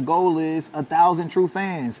know what your goal is, 1,000 true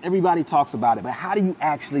fans. Everybody talks about it, but how do you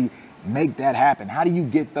actually make that happen? How do you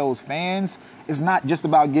get those fans? It's not just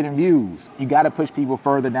about getting views. You got to push people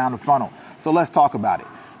further down the funnel. So let's talk about it.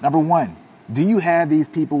 Number one, do you have these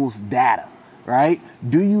people's data, right?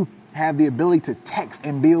 Do you have the ability to text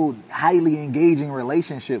and build highly engaging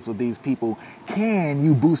relationships with these people? Can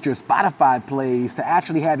you boost your Spotify plays to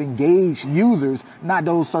actually have engaged users, not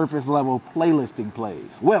those surface level playlisting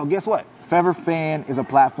plays? Well, guess what? Forever Fan is a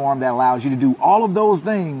platform that allows you to do all of those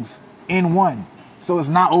things in one. So it's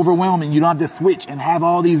not overwhelming. You don't have to switch and have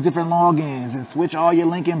all these different logins and switch all your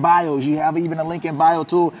link in bios. You have even a link in bio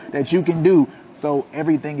tool that you can do. So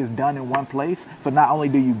everything is done in one place. So not only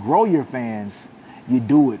do you grow your fans, you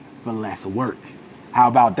do it for less work. How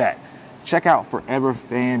about that? Check out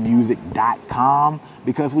foreverfanmusic.com,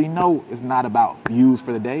 because we know it's not about views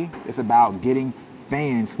for the day. It's about getting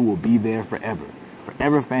fans who will be there forever.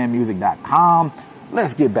 Foreverfanmusic.com.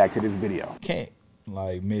 Let's get back to this video. Can't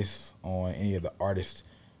miss on any of the artist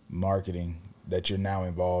marketing that you're now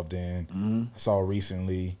involved in. I saw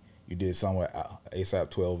recently you did some with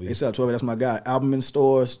ASAP 12. ASAP 12, that's my guy. Album in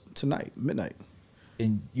stores tonight, midnight.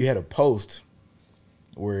 And you had a post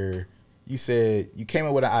where you said you came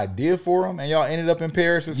up with an idea for him and y'all ended up in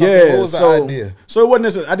Paris or something. Yeah, what was the idea? So it wasn't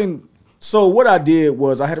necessarily, so what I did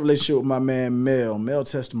was I had a relationship with my man Mel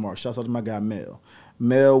Testamark. Shouts out to my guy Mel.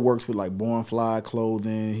 Mel works with like Born Fly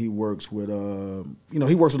clothing. He works with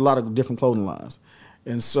he works with a lot of different clothing lines.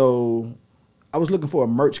 And so I was looking for a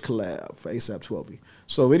merch collab for ASAP 12.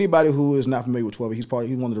 So anybody who is not familiar with 12, he's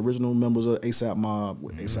one of the original members of ASAP Mob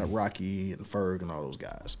with ASAP Rocky and Ferg and all those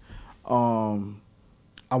guys.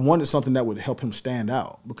 I wanted something that would help him stand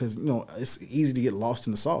out, because it's easy to get lost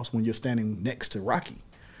in the sauce when you're standing next to Rocky.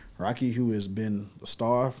 Rocky, who has been a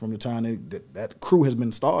star from the time that crew has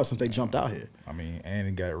been stars since they jumped out here. I mean, and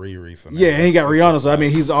he got Riri. So yeah, and he got Rihanna. So I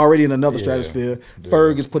mean, he's already in another stratosphere.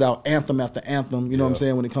 Ferg has put out anthem after anthem. You know what I'm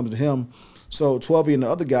saying when it comes to him. So 12 and the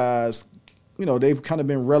other guys, you know, they've kind of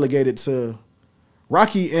been relegated to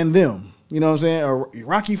Rocky and them. You know what I'm saying? Or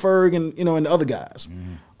Rocky, Ferg, and you know, and the other guys.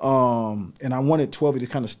 And I wanted 12 to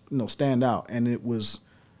kind of, you know, stand out. And it was,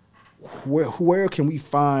 where can we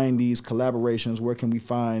find these collaborations? Where can we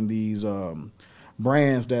find these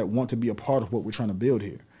brands that want to be a part of what we're trying to build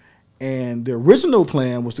here? And the original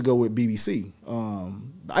plan was to go with BBC,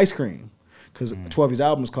 the ice cream, because 12's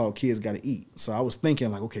album is called Kids Gotta Eat. So I was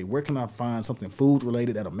thinking, like, okay, where can I find something food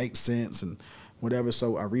related that'll make sense and whatever.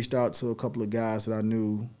 So I reached out to a couple of guys that I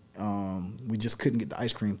knew. We just couldn't get the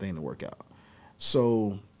ice cream thing to work out.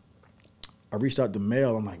 So I reached out to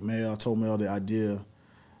Mel. I'm like, Mel, I told Mel the idea.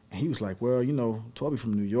 And he was like, well, you know, 12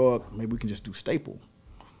 from New York, maybe we can just do Staple.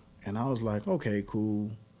 And I was like, okay,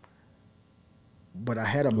 cool. But I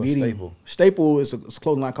had a meeting. Staple? Staple is a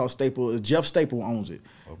clothing line called Staple. Jeff Staple owns it.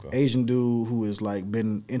 Okay. Asian dude who has like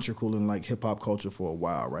been integral in like hip hop culture for a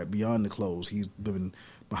while, right? Beyond the clothes, he's been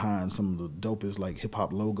behind some of the dopest like hip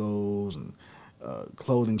hop logos and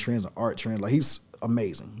clothing trends and art trends. Like, he's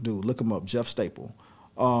amazing, dude. Look him up, Jeff Staple.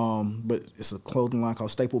 But it's a clothing line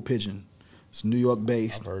called Staple Pigeon. It's New York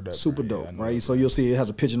based, super dope, right? So you'll see it has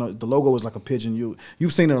a pigeon. The logo is like a pigeon.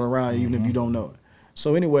 You've seen it around, even if you don't know it.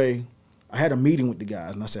 So anyway, I had a meeting with the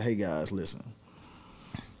guys, and I said, hey, guys, listen.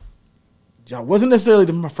 Y'all wasn't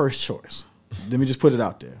necessarily my first choice. Let me just put it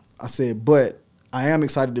out there. I said, but I am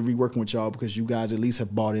excited to be working with y'all because you guys at least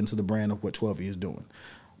have bought into the brand of what 12 is doing.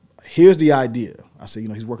 Here's the idea. I said, you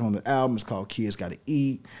know, he's working on the album. It's called Kids Gotta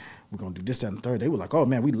Eat. We're going to do this, that, and the third. They were like, oh,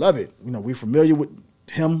 man, we love it. You know, we're familiar with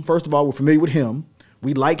him. First of all, we're familiar with him.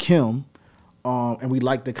 We like him, and we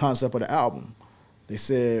like the concept of the album. They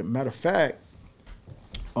said, matter of fact,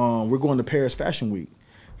 we're going to Paris Fashion Week.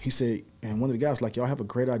 He said, and one of the guys was like, y'all have a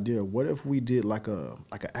great idea. What if we did like an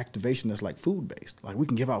activation that's like food based? Like, we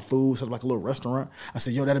can give out food, so like a little restaurant. I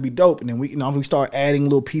said, yo, that'd be dope. And then we start adding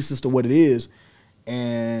little pieces to what it is.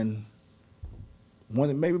 And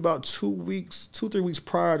maybe about 2, 3 weeks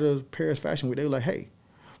prior to Paris Fashion Week, they were like, hey,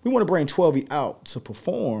 we want to bring 12 out to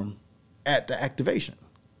perform at the activation.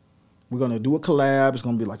 We're going to do a collab. It's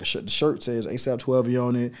going to be like a shirt. The shirt says ASAP 12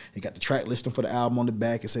 on it. It got the track listing for the album on the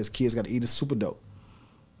back. It says Kids Gotta Eat. It's super dope.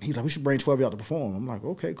 He's like, we should bring 12 out to perform. I'm like,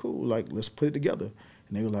 okay, cool. Like, let's put it together.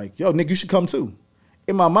 And they were like, yo, Nick, you should come too.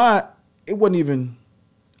 In my mind, it wasn't even,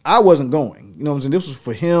 I wasn't going. You know what I'm saying? This was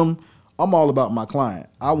for him. I'm all about my client.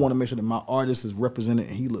 I want to make sure that my artist is represented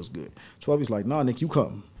and he looks good. 12's like, nah, Nick, you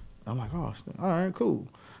come. I'm like, oh, all right, cool.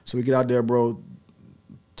 So we get out there, bro.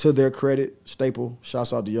 To their credit, Staple,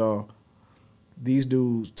 shouts out to y'all. These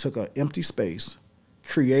dudes took an empty space,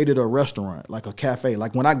 created a restaurant, like a cafe.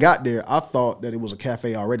 Like, when I got there, I thought that it was a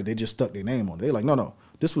cafe already. They just stuck their name on it. They're like, no,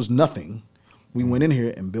 this was nothing. We went in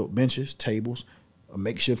here and built benches, tables, a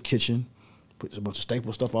makeshift kitchen, put a bunch of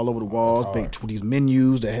Staple stuff all over the walls, baked these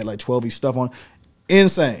menus that had like 12 stuff on.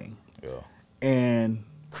 Insane. Yeah. And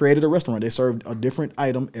created a restaurant. They served a different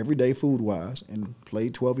item every day food-wise and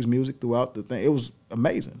played 12's music throughout the thing. It was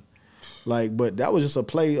amazing. Like, but that was just a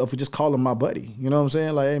play of just calling my buddy. You know what I'm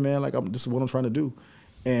saying? Like, hey, man, like, this is what I'm trying to do.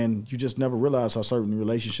 And you just never realize how certain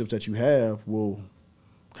relationships that you have will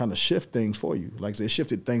kind of shift things for you. Like, it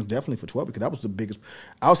shifted things definitely for 12 because that was the biggest.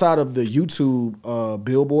 Outside of the YouTube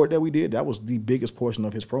billboard that we did, that was the biggest portion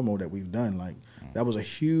of his promo that we've done. Like, that was a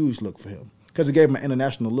huge look for him because it gave him an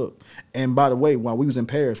international look. And by the way, while we was in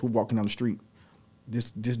Paris, we were walking down the street.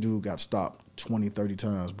 This dude got stopped 20, 30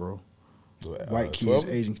 times, bro. White kids, 12?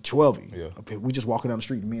 Asian, 12. Yeah. We just walking down the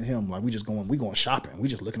street, me and him, like we going shopping. We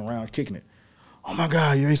just looking around, kicking it. Oh my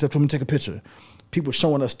God, you ASAP told me to take a picture. People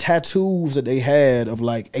showing us tattoos that they had of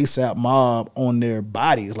like ASAP Mob on their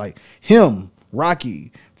bodies, like him,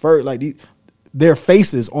 Rocky, Ferg, like their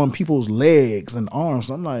faces on people's legs and arms.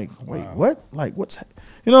 And I'm like, wait, what? Like, what's,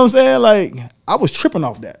 you know what I'm saying? Like, I was tripping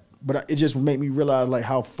off that, but it just made me realize like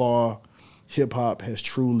how far hip hop has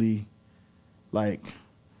truly, like,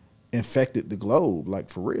 infected the globe, like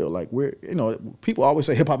for real. Like, we're, you know, people always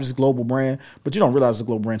say hip hop is a global brand, but you don't realize it's a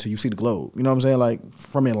global brand until you see the globe. You know what I'm saying? Like,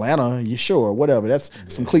 from Atlanta, you sure, whatever. That's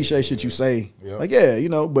some cliche shit you say. Yep. Like, yeah, you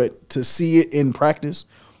know, but to see it in practice,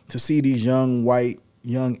 to see these young white,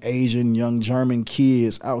 young Asian, young German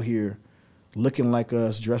kids out here looking like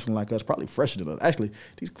us, dressing like us, probably fresher than us. Actually,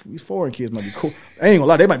 these foreign kids might be cool. I ain't gonna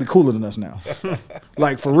lie, they might be cooler than us now.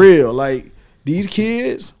 Like, for real. Like, these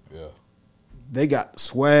kids, they got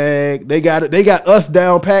swag. They got us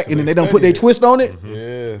down packed, and then they don't put their twist on it.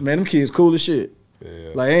 Yeah, man, them kids cool as shit.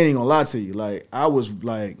 Yeah. Like, I ain't gonna lie to you. Like, I was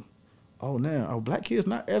like, oh, now our black kids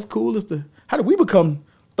not as cool as the. How did we become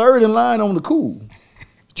third in line on the cool?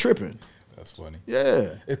 Tripping. That's funny.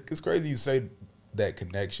 Yeah, it's crazy you say that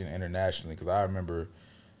connection internationally because I remember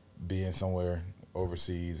being somewhere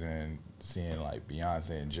overseas and seeing like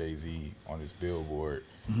Beyonce and Jay-Z on this billboard,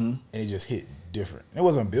 and it just hit different. It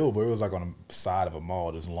wasn't a billboard; it was like on the side of a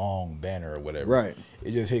mall, this long banner or whatever. Right.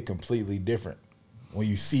 It just hit completely different when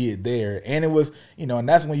you see it there, and it was, you know, and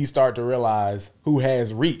that's when you start to realize who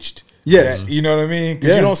has reached. Yes. That, you know what I mean?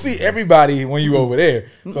 Because you don't see everybody when you over there.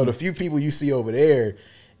 So the few people you see over there,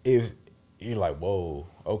 if you're like, whoa,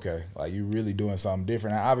 okay, like you really doing something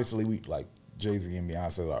different. And obviously, we like Jay-Z and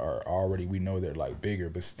Beyonce are already, we know they're like bigger,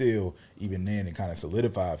 but still, even then, it kind of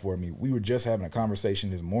solidified for me. We were just having a conversation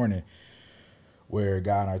this morning where a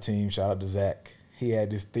guy on our team, shout out to Zach, he had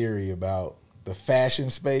this theory about the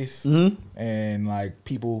fashion space, and like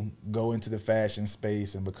people go into the fashion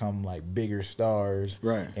space and become like bigger stars,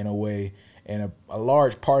 right, in a way. And a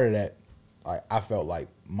large part of that, I felt like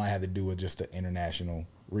might have to do with just the international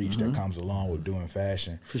reach that comes along with doing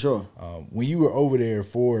fashion. For sure. When you were over there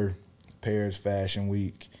for Paris Fashion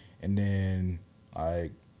Week, and then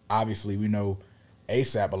like obviously we know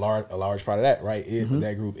ASAP, a large part of that, right?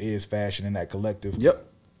 That group is fashion and that collective. Yep.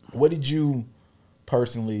 What did you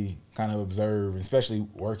personally kind of observe, especially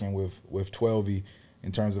working with 12y,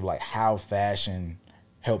 in terms of like how fashion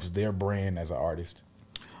helps their brand as an artist?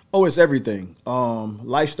 Oh, it's everything.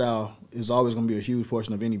 Lifestyle is always going to be a huge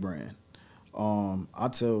portion of any brand. I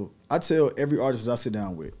tell every artist that I sit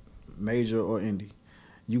down with, major or indie,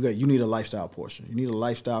 you need a lifestyle portion. You need a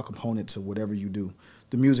lifestyle component to whatever you do.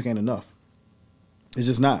 The music ain't enough. It's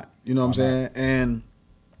just not. You know what I'm saying? And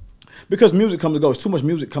because music comes and goes, too much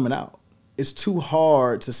music coming out. It's too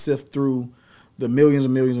hard to sift through the millions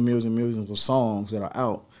and millions and millions and millions of songs that are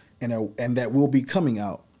out and that will be coming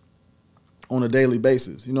out on a daily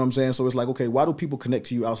basis. You know what I'm saying? So it's like, okay, why do people connect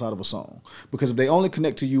to you outside of a song? Because if they only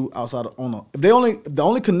connect to you outside of, the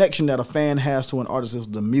only connection that a fan has to an artist is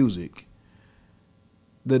the music.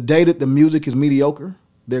 The day that the music is mediocre,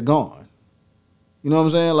 they're gone. You know what I'm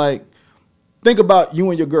saying? Like, think about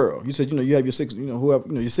you and your girl. You said, you have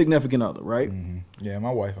your your significant other, right? Yeah,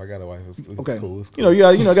 my wife. I got a wife. It's okay. Cool. It's cool. You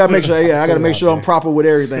gotta make sure. Yeah, I gotta make sure I'm proper with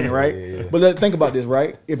everything, right? Yeah. But think about this,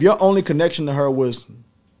 right? If your only connection to her was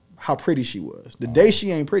how pretty she was, the day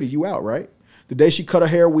she ain't pretty, you out, right? The day she cut her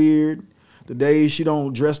hair weird, the day she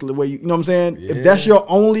don't dress the way you know what I'm saying? Yeah. If that's your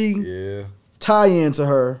only tie-in to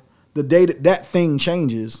her, the day that thing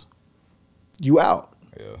changes, you out.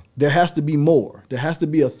 Yeah. There has to be more. There has to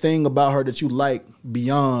be a thing about her that you like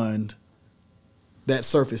beyond that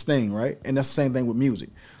surface thing, right? And that's the same thing with music.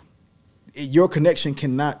 Your connection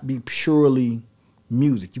cannot be purely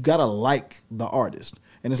music. You gotta like the artist.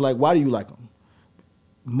 And it's like, why do you like them?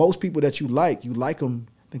 Most people that you like them.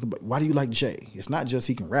 Think about, why do you like Jay? It's not just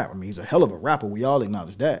he can rap. I mean, he's a hell of a rapper. We all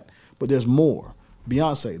acknowledge that. But there's more.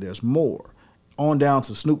 Beyonce, there's more. On down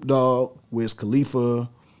to Snoop Dogg, Wiz Khalifa.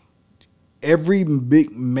 Every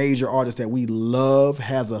big major artist that we love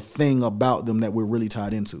has a thing about them that we're really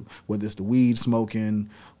tied into. Whether it's the weed smoking,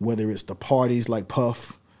 whether it's the parties like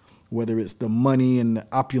Puff, whether it's the money and the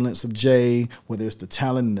opulence of Jay, whether it's the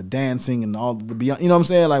talent and the dancing and all the beyond. You know what I'm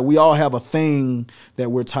saying? Like, we all have a thing that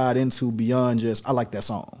we're tied into beyond just, I like that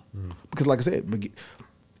song. Because like I said,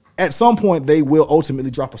 at some point they will ultimately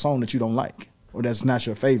drop a song that you don't like or that's not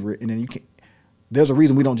your favorite, and then you can't. There's a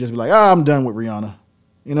reason we don't just be like, I'm done with Rihanna.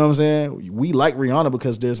 You know what I'm saying? We like Rihanna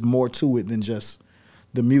because there's more to it than just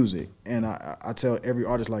the music. And I tell every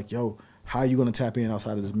artist, like, yo, how are you going to tap in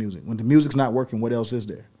outside of this music? When the music's not working, what else is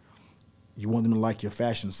there? You want them to like your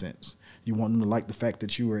fashion sense. You want them to like the fact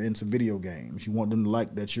that you are into video games. You want them to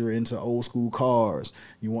like that you're into old school cars.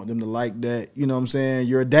 You want them to like that, you know what I'm saying,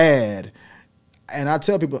 you're a dad. And I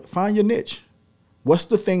tell people, find your niche. What's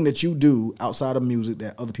the thing that you do outside of music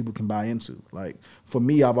that other people can buy into? Like, for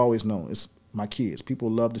me, I've always known it's my kids. People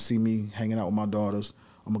love to see me hanging out with my daughters.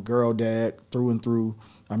 I'm a girl dad through and through.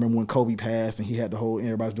 I remember when Kobe passed and he had the whole,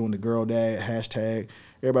 everybody's doing the girl dad hashtag.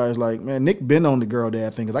 Everybody's like, man, Nick been on the girl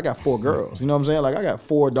dad thing because I got 4 girls. You know what I'm saying? Like, I got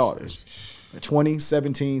 4 daughters, 20,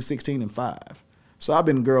 17, 16, and 5. So I've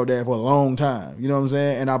been girl dad for a long time. You know what I'm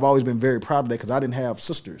saying? And I've always been very proud of that because I didn't have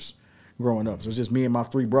sisters growing up. So it was just me and my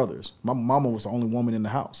 3 brothers. My mama was the only woman in the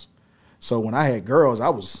house. So when I had girls, I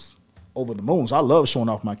was over the moon. So I love showing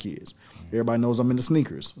off my kids. Everybody knows I'm into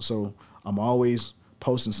sneakers. So I'm always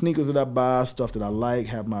posting sneakers that I buy, stuff that I like,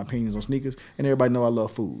 have my opinions on sneakers, and everybody know I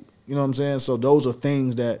love food. You know what I'm saying? So those are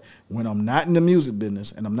things that when I'm not in the music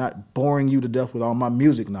business and I'm not boring you to death with all my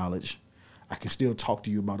music knowledge, I can still talk to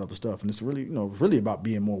you about other stuff. And it's really, really about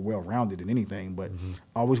being more well-rounded than anything. But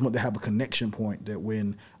I always want to have a connection point that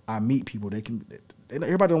when I meet people,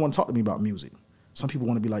 everybody don't want to talk to me about music. Some people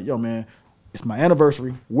want to be like, yo, man, it's my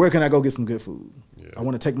anniversary. Where can I go get some good food? Yeah. I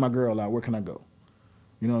want to take my girl out. Where can I go?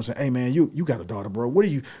 You know what I'm saying? Hey, man, you got a daughter, bro. What are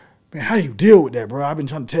you? man, how do you deal with that, bro? I've been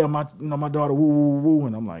trying to tell my daughter woo, woo, woo.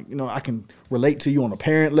 And I'm like, I can relate to you on a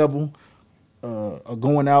parent level, a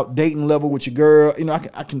going out dating level with your girl.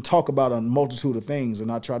 I can talk about a multitude of things,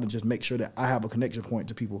 and I try to just make sure that I have a connection point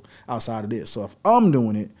to people outside of this. So if I'm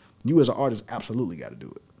doing it, you as an artist absolutely got to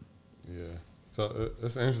do it. Yeah. So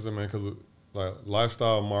it's interesting, man, because like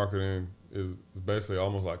lifestyle marketing is basically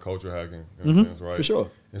almost like culture hacking in a sense, right? For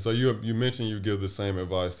sure. And so you mentioned you give the same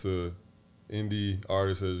advice to indie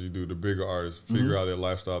artists as you do the bigger artists. Figure out that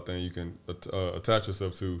lifestyle thing you can attach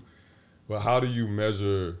yourself to. But how do you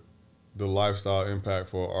measure the lifestyle impact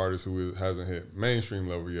for an artist who hasn't hit mainstream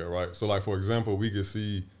level yet, right? So like, for example, we could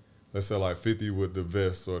see, let's say like 50 with the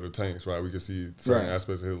vests or the tanks, right? We could see certain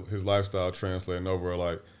aspects of his lifestyle translating over,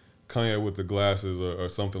 like Kanye with the glasses or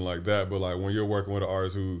something like that. But like when you're working with an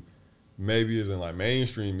artist who maybe isn't like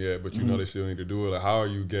mainstream yet, but you know they still need to do it, like how are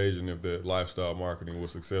you gauging if that lifestyle marketing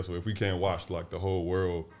was successful if we can't watch like the whole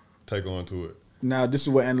world take on to it? Now, this is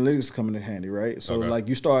where analytics come in handy, right? So like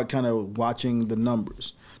you start kind of watching the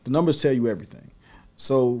numbers. The numbers tell you everything.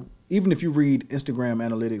 So even if you read Instagram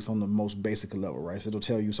analytics on the most basic level, right? So it'll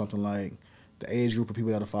tell you something like the age group of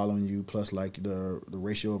people that are following you plus like the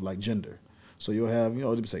ratio of like gender. So you'll have,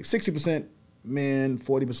 say 60% men,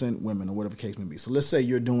 40% women, or whatever the case may be. So let's say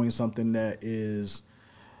you're doing something that is,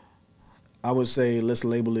 I would say, let's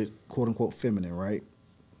label it quote unquote feminine, right?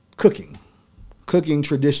 Cooking. Cooking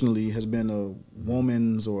traditionally has been a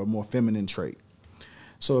woman's or a more feminine trait.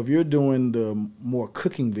 So if you're doing the more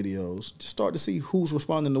cooking videos, just start to see who's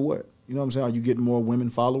responding to what. You know what I'm saying? Are you getting more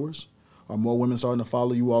women followers? Are more women starting to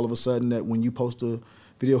follow you all of a sudden that when you post a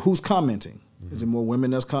video, who's commenting? Is it more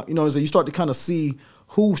women that's, you start to kind of see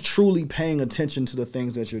who's truly paying attention to the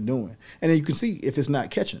things that you're doing. And then you can see if it's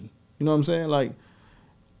not catching. You know what I'm saying? Like,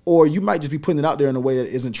 or you might just be putting it out there in a way that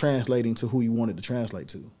isn't translating to who you want it to translate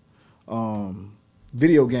to.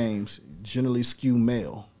 Video games generally skew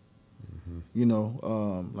male.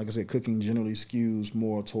 Like I said, cooking generally skews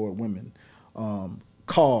more toward women.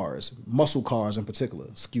 Cars, muscle cars in particular,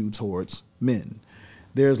 skew towards men.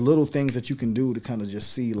 There's little things that you can do to kind of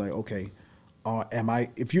just see, like, okay,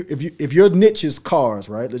 if your niche is cars,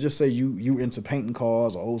 right? Let's just say you into painting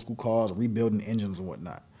cars or old school cars or rebuilding engines and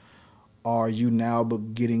whatnot. Are you now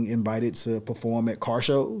getting invited to perform at car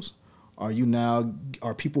shows?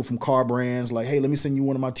 Are people from car brands like, hey, let me send you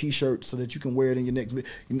one of my T-shirts so that you can wear it in your next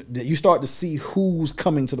video? You start to see who's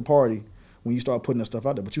coming to the party when you start putting that stuff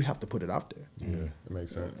out there, but you have to put it out there. Yeah, it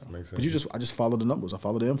makes sense. It makes sense. But I just follow the numbers. I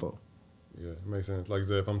follow the info. Yeah, it makes sense. Like I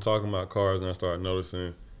said, if I'm talking about cars and I start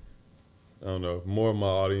noticing, I don't know, more of my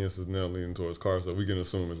audience is now leaning towards cars, so we can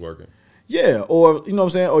assume it's working. Yeah, or you know what I'm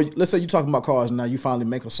saying? Or let's say you're talking about cars and now you finally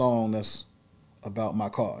make a song that's about my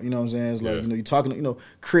car. You know what I'm saying? It's like, you're talking,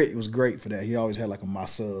 Crit was great for that. He always had like a My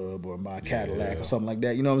Sub or My Cadillac or something like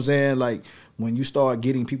that. You know what I'm saying? Like when you start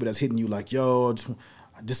getting people that's hitting you like, yo,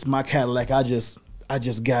 this is my Cadillac I just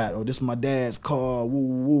got, or this is my dad's car, woo,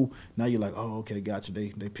 woo, woo. Now you're like, oh, okay, gotcha. They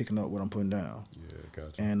picking up what I'm putting down. Yeah,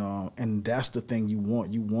 gotcha. And that's the thing you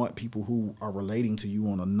want. You want people who are relating to you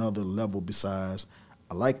on another level besides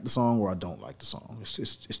I like the song or I don't like the song.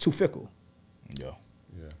 It's too fickle. Yeah,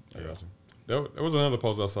 I got you. There was another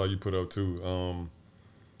post I saw you put up too.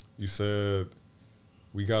 You said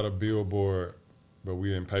we got a billboard, but we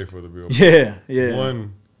didn't pay for the billboard. Yeah.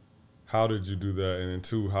 One, how did you do that? And then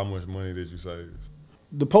two, how much money did you save?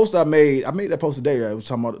 The post I made that post today. Right? I was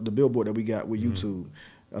talking about the billboard that we got with YouTube.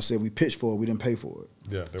 I said we pitched for it, we didn't pay for it.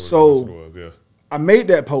 Yeah, that was, yeah. I made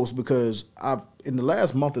that post because in the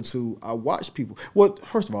last month or two, I watched people. Well,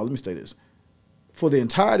 first of all, let me say this. For the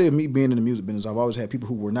entirety of me being in the music business, I've always had people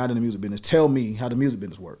who were not in the music business tell me how the music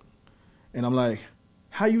business works. And I'm like,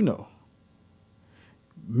 how you know?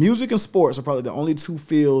 Music and sports are probably the only two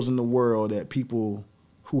fields in the world that people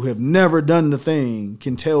who have never done the thing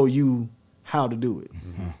can tell you how to do it.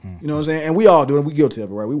 You know what I'm saying? And we all do it. We guilty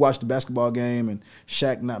of it, right? We watch the basketball game and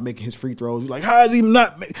Shaq not making his free throws. You're like, how is he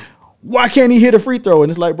not? Why can't he hit a free throw?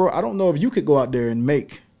 And it's like, bro, I don't know if you could go out there and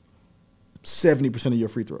make 70% of your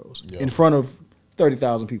free throws in front of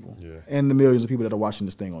 30,000 people and the millions of people that are watching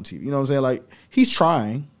this thing on TV. You know what I'm saying? Like, he's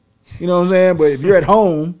trying. You know what I'm saying? But if you're at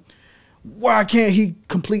home, why can't he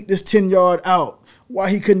complete this 10-yard out? Why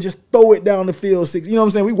he couldn't just throw it down the field 6? You know what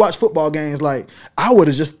I'm saying? We watch football games like, I would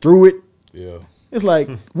have just threw it. Yeah. It's like,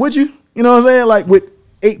 would you? You know what I'm saying? Like with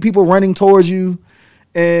 8 people running towards you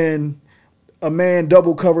and a man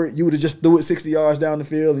double covered, you would have just threw it 60 yards down the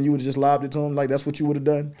field and you would have just lobbed it to him. Like, that's what you would have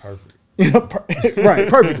done. Perfect. You know, right,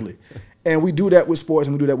 perfectly. And we do that with sports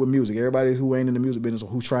and we do that with music. Everybody who ain't in the music business or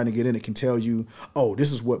who's trying to get in it can tell you, oh,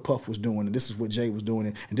 this is what Puff was doing and this is what Jay was doing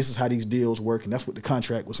and this is how these deals work and that's what the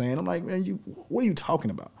contract was saying. I'm like, man, what are you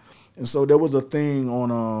talking about? And so there was a thing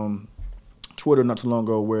on Twitter not too long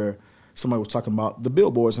ago where somebody was talking about the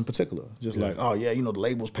billboards in particular. Just like, oh, yeah, you know, the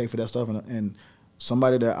labels pay for that stuff. And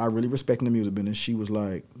somebody that I really respect in the music business, she was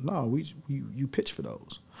like, no, you pitch for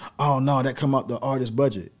those. Oh, no, that come out the artist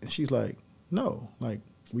budget. And she's like, no, like,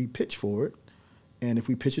 we pitch for it. And if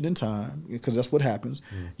we pitch it in time, because that's what happens,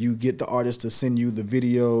 you get the artist to send you the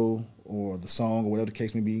video or the song or whatever the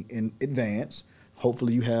case may be in advance.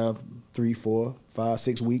 Hopefully you have 3, 4, 5,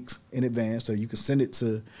 6 weeks in advance so you can send it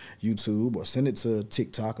to YouTube or send it to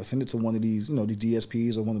TikTok or send it to one of these, you know, the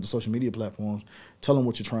DSPs or one of the social media platforms. Tell them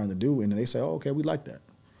what you're trying to do, and then they say, oh, okay, we like that.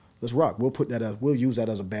 Let's rock. We'll use that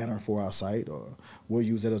as a banner for our site, or we'll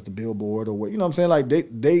use that as the billboard, or what, you know what I'm saying? Like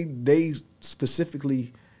they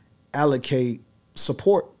specifically allocate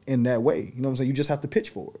support in that way. You know what I'm saying? You just have to pitch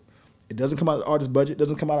for it. It doesn't come out of the artist's budget. It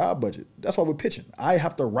doesn't come out of our budget. That's why we're pitching. I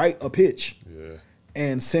have to write a pitch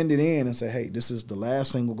and send it in and say, hey, this is the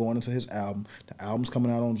last single going into his album. The album's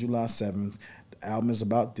coming out on July 7th. The album is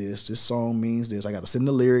about this. This song means this. I got to send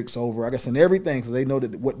the lyrics over. I got to send everything because they know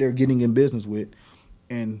that what they're getting in business with.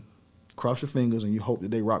 And cross your fingers and you hope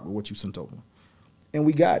that they rock with what you sent over. And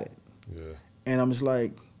we got it. Yeah. And I'm just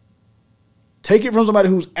like, take it from somebody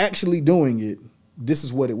who's actually doing it. This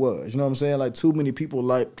is what it was. You know what I'm saying? Like, too many people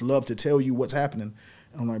love to tell you what's happening.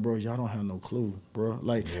 And I'm like, bro, y'all don't have no clue, bro.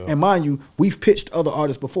 Like, and mind you, we've pitched other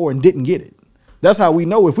artists before and didn't get it. That's how we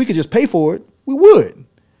know if we could just pay for it, we would.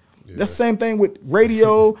 Yeah. That's the same thing with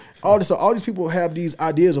radio. All these people have these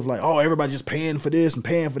ideas of like, oh, everybody just paying for this and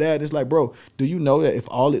paying for that. It's like, bro, do you know that if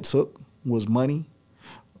all it took was money,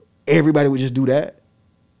 everybody would just do that?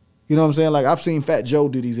 You know what I'm saying? Like, I've seen Fat Joe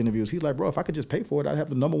do these interviews. He's like, bro, if I could just pay for it, I'd have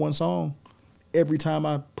the #1 song every time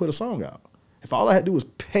I put a song out. If all I had to do was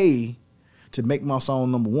pay to make my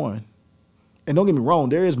song #1, and don't get me wrong,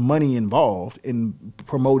 there is money involved in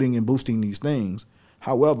promoting and boosting these things.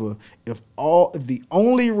 However, if the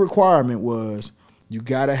only requirement was you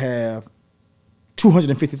gotta have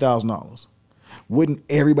 $250,000, wouldn't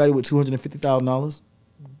everybody with $250,000,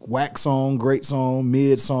 whack song, great song,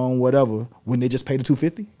 mid song, whatever, wouldn't they just pay the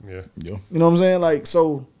 $250? Yeah. You know what I'm saying? Like,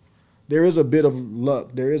 so there is a bit of luck.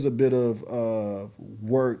 There is a bit of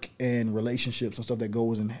work and relationships and stuff that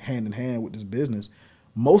goes in hand with this business.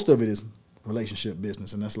 Most of it is relationship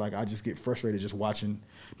business, and that's like, I just get frustrated just watching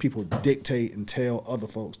people dictate and tell other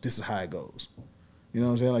folks this is how it goes. You know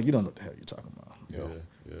what I'm saying? Like, you don't know what the hell you're talking about.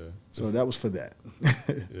 Yeah. So that was for that.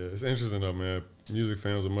 Yeah, it's interesting though, man. Music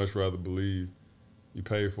fans would much rather believe you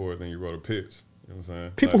paid for it than you wrote a pitch. You know what I'm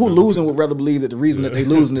saying? People who losing would rather believe that the reason that they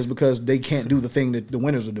losing is because they can't do the thing that the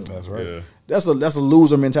winners are doing. That's right. Yeah. That's a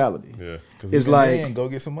loser mentality. Yeah. It's like, go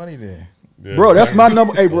get some money then. Yeah. Bro, that's my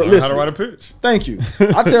number. Hey, bro, listen. How to write a pitch. Thank you.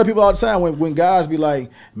 I tell people all the time when guys be like,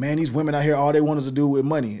 man, these women out here, all they want is to do with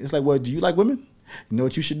money. It's like, well, do you like women? You know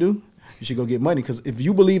what you should do? You should go get money. Because if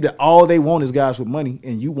you believe that all they want is guys with money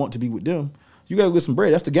and you want to be with them, you got to get some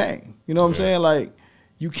bread. That's the game. You know what I'm saying? Like,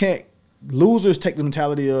 you can't. Losers take the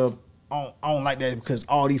mentality of, I don't like that because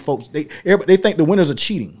all these folks, they think the winners are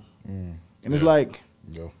cheating. And it's like,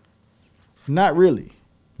 not really.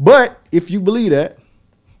 But if you believe that,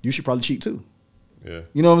 you should probably cheat too. Yeah.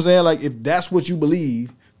 You know what I'm saying? Like, if that's what you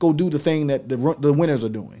believe, go do the thing that the winners are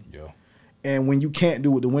doing. Yeah. And when you can't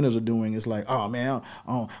do what the winners are doing, it's like, oh man,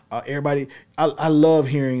 everybody. I love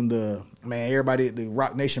hearing everybody at the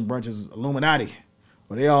Rock Nation brunch is Illuminati,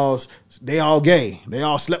 or they all gay, they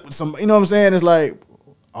all slept with somebody. You know what I'm saying? It's like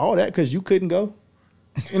all that because you couldn't go.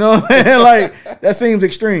 You know what I'm saying? Like, that seems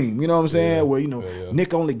extreme. You know what I'm saying? Yeah. Well, you know,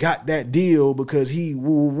 Nick only got that deal because he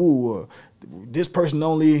woo, or this person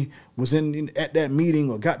only was at that meeting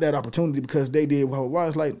or got that opportunity because they did. Well,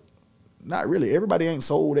 it's like, not really. Everybody ain't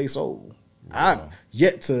sold they soul. Yeah. I've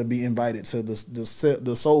yet to be invited to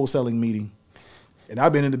the soul selling meeting. And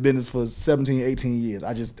I've been in the business for 17, 18 years.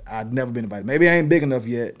 I've never been invited. Maybe I ain't big enough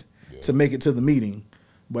yet to make it to the meeting.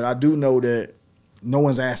 But I do know that no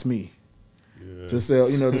one's asked me to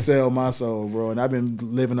sell my soul, bro. And I've been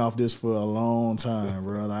living off this for a long time,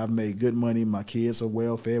 bro. I've made good money. My kids are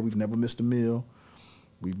well fed. We've never missed a meal.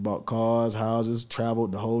 We've bought cars, houses,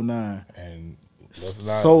 traveled the whole 9. And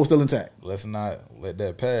soul still intact. Let's not let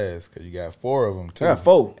that pass because you got 4 of them too. I got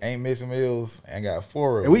 4. Ain't missing meals and got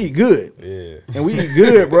 4 of them. And we eat good. Yeah. And we eat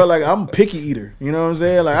good, bro. Like, I'm a picky eater. You know what I'm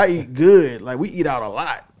saying? Like, I eat good. Like, we eat out a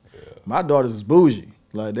lot. Yeah. My daughters is bougie.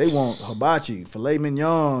 Like, they want hibachi, filet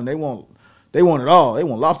mignon. They want it all. They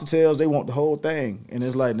want lobster tails. They want the whole thing. And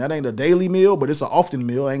it's like, that ain't a daily meal, but it's an often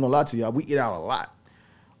meal. I ain't gonna lie to y'all. We eat out a lot.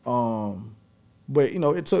 But, you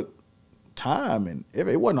know, it took time, and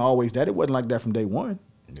it wasn't always that. It wasn't like that from day one.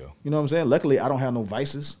 Yeah. You know what I'm saying? Luckily, I don't have no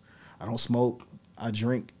vices. I don't smoke. I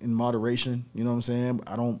drink in moderation. You know what I'm saying?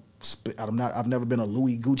 I don't I've never been a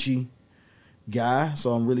Louis Gucci guy,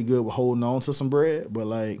 so I'm really good with holding on to some bread. But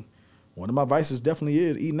like, one of my vices definitely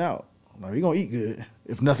is eating out. Like, we gonna eat good,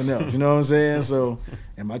 if nothing else. You know what I'm saying? So,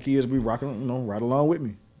 and my kids be rocking, right along with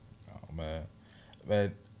me. Oh man.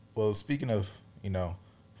 Well, speaking of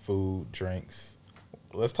food, drinks,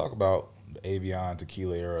 let's talk about the Avion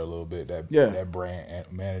Tequila era a little bit. That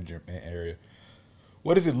brand management area.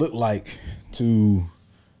 What does it look like to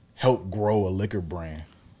help grow a liquor brand?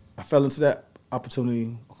 I fell into that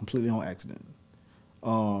opportunity completely on accident,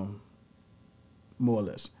 more or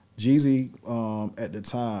less. Jeezy at the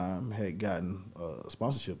time had gotten a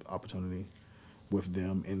sponsorship opportunity with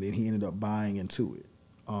them, and then he ended up buying into it.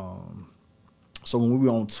 So when we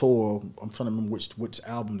were on tour, I'm trying to remember which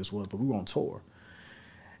album this was, but we were on tour.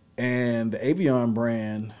 And the Avion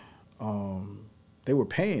brand, they were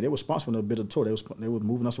sponsoring a bit of the tour. They were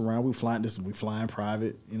moving us around. We were flying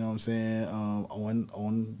private, you know what I'm saying,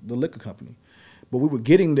 on the liquor company. But we were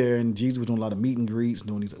getting there, and Jeezy was doing a lot of meet and greets,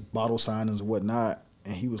 doing these bottle signings and whatnot.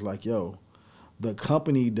 And he was like, yo, the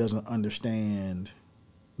company doesn't understand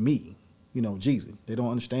me, Jeezy. They don't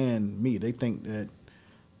understand me. They think that,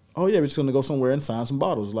 oh, yeah, we're just going to go somewhere and sign some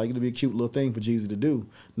bottles. Like, it'll be a cute little thing for Jeezy to do.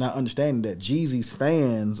 Not understanding that Jeezy's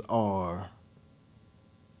fans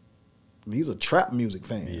these are trap music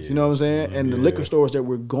fans. Yeah. You know what I'm saying? And the liquor stores that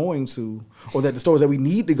we're going to, or that the stores that we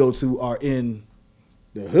need to go to, are in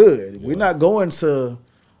the hood. Yeah. We're not going to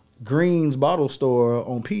Green's Bottle Store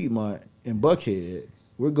on Piedmont in Buckhead.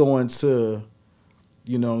 We're going to,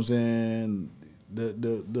 you know what I'm saying,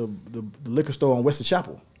 the liquor store on Western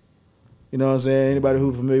Chapel. You know what I'm saying? Anybody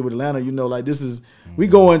who's familiar with Atlanta, like this is, we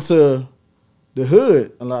going to the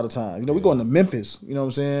hood a lot of times. We going to Memphis, you know what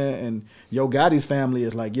I'm saying? And Yo Gotti's family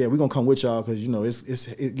is like, yeah, we're going to come with y'all because,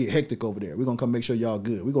 it get hectic over there. We're going to come make sure y'all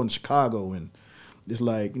good. We're going to Chicago, and it's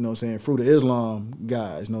like, you know what I'm saying, Fruit of Islam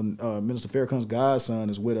guys. Minister Farrakhan's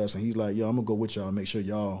godson is with us, and he's like, yo, I'm going to go with y'all and make sure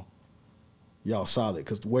y'all solid,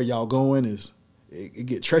 because where y'all going is, it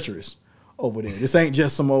get treacherous over there. This ain't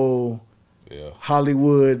just some old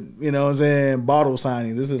Hollywood, you know what I'm saying, bottle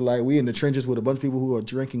signing. This is like, we in the trenches with a bunch of people who are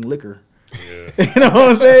drinking liquor. Yeah. You know what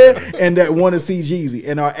I'm saying? And that want to see Jeezy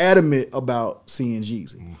and are adamant about seeing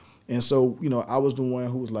Jeezy. And so, I was the one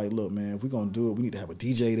who was like, look, man, if we're going to do it, we need to have a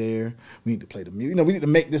DJ there. We need to play the music. We need to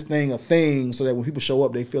make this thing a thing so that when people show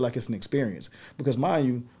up, they feel like it's an experience. Because mind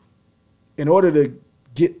you, in order to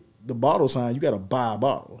get the bottle signed, you got to buy a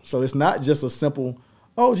bottle. So it's not just a simple,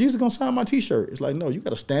 oh, Jeezy going to sign my T-shirt. It's like, no, you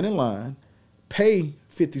got to stand in line, pay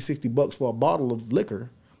 $50, $60 for a bottle of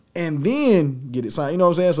liquor, and then get it signed. You know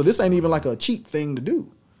what I'm saying? So this ain't even like a cheap thing to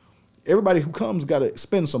do. Everybody who comes got to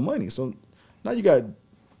spend some money. So now you got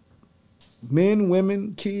men,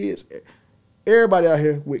 women, kids, everybody out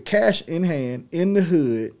here with cash in hand, in the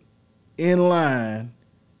hood, in line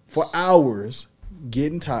for hours,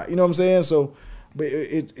 getting tired. You know what I'm saying? So, but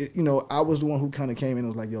I was the one who kind of came in and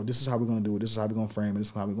was like, yo, this is how we're going to do it. This is how we're going to frame it. This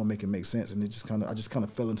is how we're going to make it make sense. And I just kind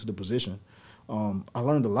of fell into the position. I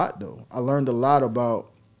learned a lot, though. I learned a lot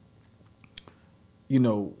about,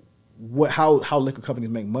 how liquor companies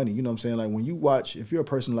make money. You know what I'm saying? Like, when you watch, if you're a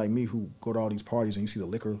person like me who go to all these parties and you see the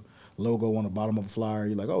liquor logo on the bottom of a flyer,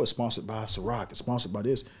 you're like, oh, it's sponsored by Ciroc, it's sponsored by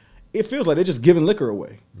this. It feels like they're just giving liquor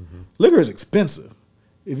away. Mm-hmm. Liquor is expensive.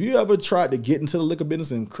 If you ever tried to get into the liquor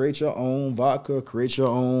business and create your own vodka, create your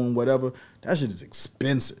own whatever, that shit is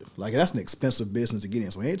expensive. Like, that's an expensive business to get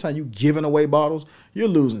in. So anytime you giving away bottles, you're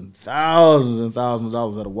losing thousands and thousands of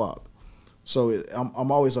dollars at a wop. So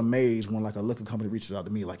I'm always amazed when like a liquor company reaches out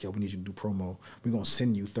to me like, yo, we need you to do promo. We're going to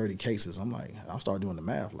send you 30 cases. I'm like, I'll start doing the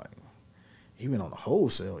math. Like, even on the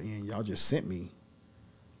wholesale end, y'all sent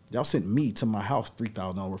me to my house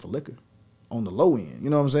 $3,000 worth of liquor on the low end. You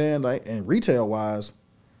know what I'm saying? Like, and retail wise,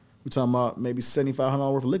 we're talking about maybe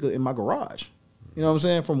 $7,500 worth of liquor in my garage. You know what I'm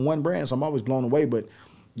saying? From one brand. So I'm always blown away. But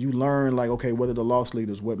you learn, like, okay, what are the loss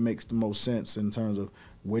leaders? What makes the most sense in terms of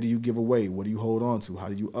where do you give away? What do you hold on to? How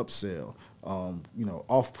do you upsell?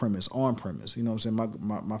 Off premise, on premise. You know what I'm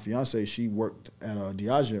saying? My fiance, she worked at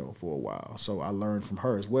Diageo for a while. So I learned from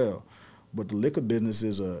her as well. But the liquor business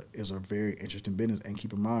is a very interesting business. And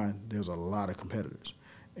keep in mind, there's a lot of competitors.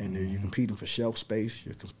 And you're competing for shelf space.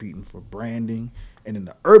 You're competing for branding. And in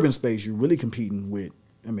the urban space, you're really competing with,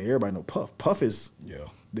 everybody know Puff. Puff is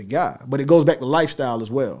the guy. But it goes back to lifestyle as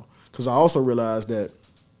well. Because I also realized that,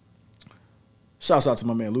 shouts out to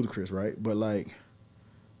my man Ludacris, right? But, like,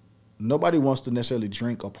 nobody wants to necessarily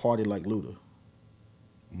drink or party like Luda.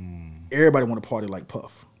 Everybody want to party like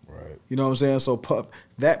Puff. Right. You know what I'm saying? So Puff,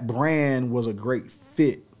 that brand was a great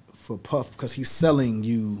fit for Puff because he's selling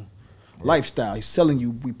you lifestyle. He's selling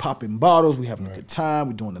you, we popping bottles, we having a good time,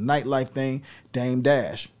 we doing the nightlife thing. Dame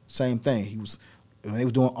Dash, Same thing. He was when they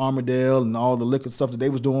was doing Armadale and all the liquor stuff that they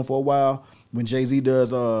was doing for a while. When Jay-Z does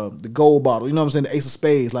the gold bottle, you know what I'm saying, the Ace of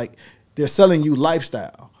Spades, like they're selling you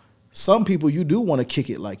lifestyle. Some people you do want to kick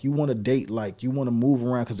it, like you want to date, like you want to move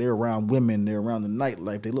around because they're around women, they're around the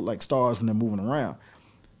nightlife, they look like stars when they're moving around.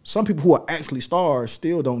 Some people who are actually stars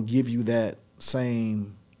still don't give you that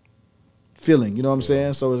same feeling, you know what I'm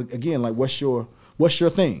saying? So again, like what's your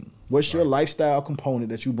thing? What's your lifestyle component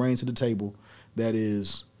that you bring to the table that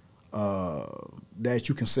is that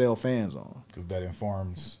you can sell fans on? Because that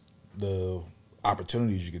informs the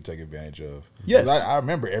opportunities you can take advantage of. Yes. I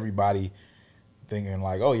remember everybody thinking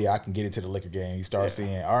like, oh yeah, I can get into the liquor game. You start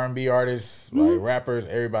seeing R&B artists, like rappers,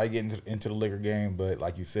 everybody getting into the liquor game. But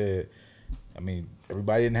like you said, I mean,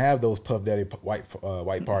 everybody didn't have those Puff Daddy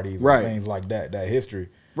white parties and things like that history.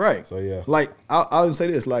 Right. So yeah. Like I'll even say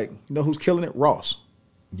this, like, you know who's killing it? Ross.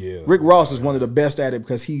 Yeah. Rick Ross is one of the best at it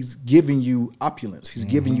because he's giving you opulence. He's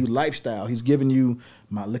giving you lifestyle. He's giving you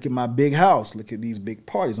look at my big house. Look at these big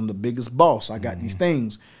parties. I'm the biggest boss. I got these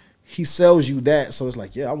things. He sells you that, so it's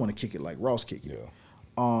like, yeah, I want to kick it like Ross kick it.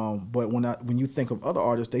 Yeah. But when you think of other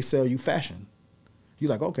artists, they sell you fashion. You're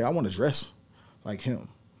like, okay, I want to dress like him.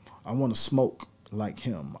 I want to smoke like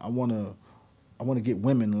him. I want to get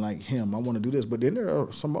women like him. I want to do this. But then there are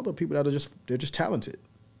some other people that are just talented.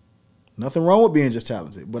 Nothing wrong with being just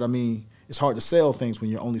talented, but I mean, it's hard to sell things when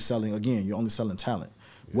you're only selling talent.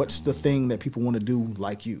 What's the thing that people want to do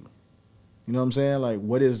like you? You know what I'm saying? Like,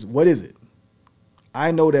 what is it?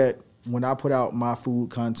 I know that when I put out my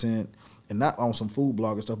food content, and not on some food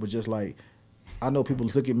blog and stuff, but just like, I know people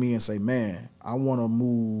look at me and say, man, I want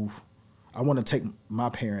to take my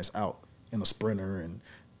parents out in a Sprinter and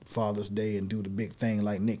Father's Day and do the big thing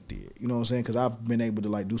like Nick did. You know what I'm saying? Because I've been able to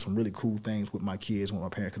like do some really cool things with my kids, with my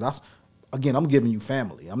parents. Because I'm giving you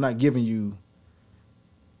family. I'm not giving you,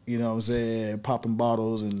 you know what I'm saying, popping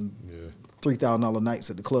bottles and $3,000 nights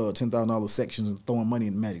at the club, $10,000 sections and throwing money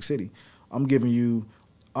in Magic City. I'm giving you,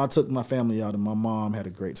 I took my family out and my mom had a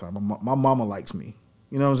great time. My mama likes me.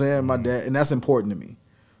 You know what I'm saying? My dad, and that's important to me.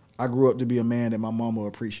 I grew up to be a man that my mama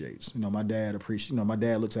appreciates. You know, my dad my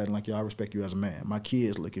dad looks at it like, yo, I respect you as a man. My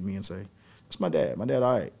kids look at me and say, that's my dad. My dad,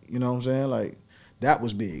 all right. You know what I'm saying? Like, that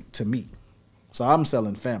was big to me. So I'm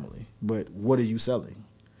selling family, but what are you selling?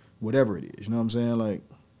 Whatever it is, you know what I'm saying? Like,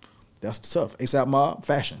 that's tough. ASAP Mob,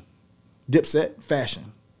 fashion. Dipset,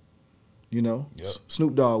 fashion. You know? Yep.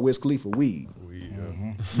 Snoop Dogg, Wiz Khalifa, weed.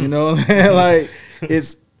 You know what I'm saying? Like,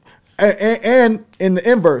 it's, and in the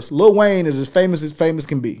inverse, Lil Wayne is as famous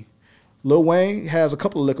can be. Lil Wayne has a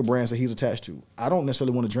couple of liquor brands that he's attached to. I don't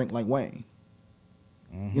necessarily want to drink like Wayne.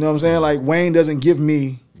 You know what I'm saying? Like, Wayne doesn't give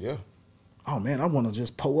me, oh man, I want to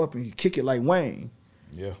just pull up and kick it like Wayne.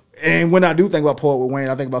 Yeah. And when I do think about pull up with Wayne,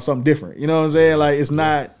 I think about something different. You know what I'm saying? Like, it's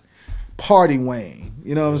not party Wayne.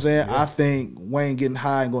 You know what I'm saying? I think Wayne getting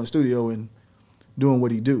high and going to the studio and doing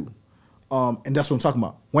what he do. And that's what I'm talking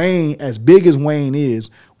about. Wayne, as big as Wayne is,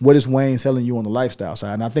 what is Wayne selling you on the lifestyle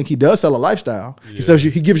side? And I think he does sell a lifestyle. Yeah.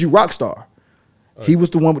 He gives you rock star. He was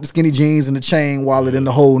the one with the skinny jeans and the chain wallet and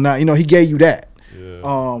the whole nine. You know, he gave you that.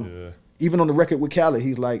 Even on the record with Khaled,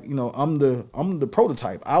 he's like, you know, I'm the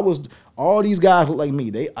prototype. All these guys look like me.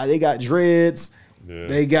 They got dreads. Yeah.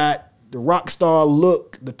 They got the rock star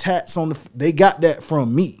look, the tats on they got that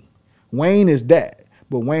from me. Wayne is that,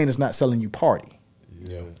 but Wayne is not selling you party.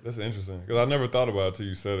 Yeah, that's interesting because I never thought about it until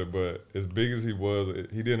you said it. But as big as he was,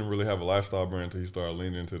 he didn't really have a lifestyle brand until he started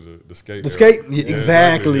leaning into the skate. The skate,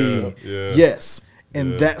 exactly. Yeah. Yes,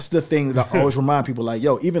 and that's the thing that I always remind people. Like,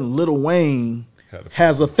 yo, even Lil Wayne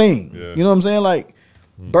has a thing. Yeah. You know what I'm saying? Like,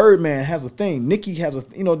 BrandMan has a thing. Nicki has a.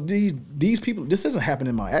 You know, these people. This isn't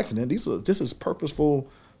happening by accident. This is purposeful,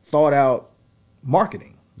 thought out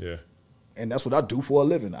marketing. Yeah, and that's what I do for a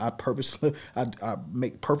living. I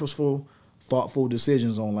make purposeful, thoughtful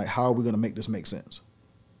decisions on like how are we going to make this make sense.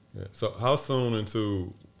 Yeah. So how soon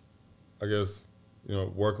into, I guess, you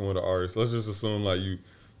know, working with an artist? Let's just assume like you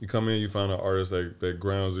come in, you find an artist that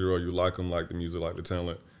ground zero, you like them, like the music, like the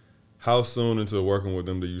talent. How soon into working with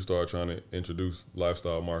them do you start trying to introduce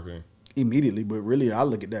lifestyle marketing? Immediately, but really I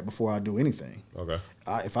look at that before I do anything. Okay.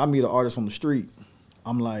 If I meet an artist on the street,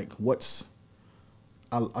 I'm like,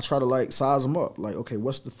 I try to like size him up. Like, okay,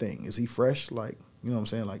 what's the thing? Is he fresh? Like, you know what I'm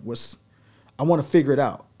saying? Like, I want to figure it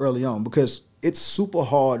out early on because it's super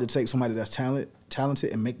hard to take somebody that's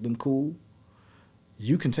talented and make them cool.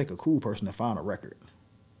 You can take a cool person and find a record.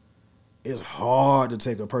 It's hard to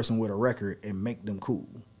take a person with a record and make them cool.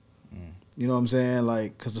 You know what I'm saying?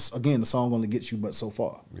 Like, because again, the song only gets you but so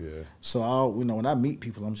far. Yeah. So when I meet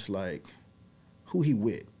people, I'm just like, who he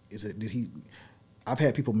with? I've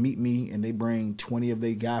had people meet me and they bring 20 of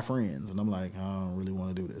their guy friends, and I'm like, I don't really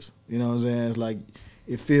want to do this. You know what I'm saying? It's like,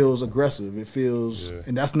 it feels aggressive. It feels,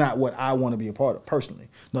 and that's not what I want to be a part of personally.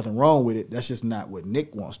 Nothing wrong with it. That's just not what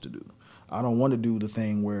Nick wants to do. I don't want to do the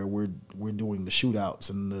thing where we're doing the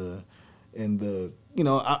shootouts and the you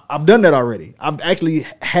know, I've done that already. I've actually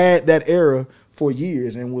had that era for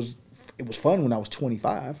years, and it was fun when I was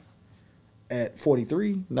 25. At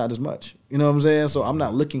 43, not as much. You know what I'm saying? So I'm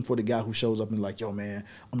not looking for the guy who shows up and like, yo, man,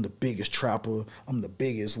 I'm the biggest trapper. I'm the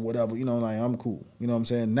biggest whatever. You know, like, I'm cool. You know what I'm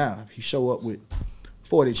saying? Now, if he show up with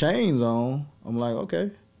 40 chains on, I'm like, okay.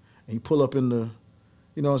 And he pull up in the,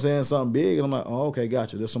 you know what I'm saying, something big, and I'm like, oh, okay,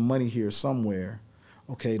 gotcha. There's some money here somewhere.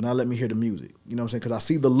 Okay, now let me hear the music. You know what I'm saying? Because I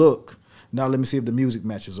see the look. Now let me see if the music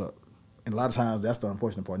matches up. And a lot of times, that's the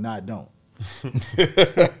unfortunate part. Now, I don't. You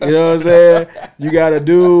know what I'm saying? You got a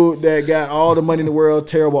dude that got all the money in the world,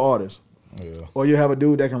 terrible artist. Yeah. Or you have a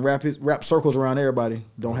dude that can wrap circles around everybody,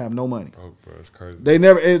 don't have no money. Oh, bro, it's crazy. They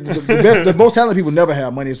never. The most talented people never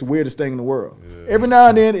have money. It's the weirdest thing in the world. Yeah. Every now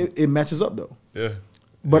and then, it matches up though. Yeah.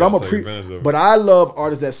 But But I love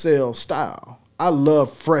artists that sell style. I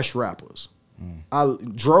love fresh rappers.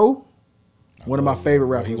 Dro. One of my favorite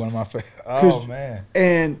rappers. One of my favorite. Oh, man.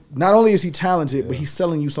 And not only is he talented, but he's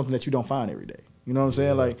selling you something that you don't find every day. You know what I'm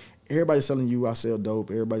saying? Like, everybody's selling you, I sell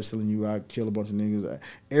dope. Everybody's selling you, I kill a bunch of niggas.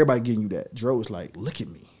 Everybody getting you that. Dro is like, look at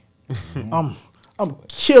me. I'm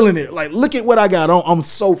killing it. Like, look at what I got on. I'm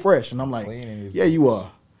so fresh. And I'm like, yeah, you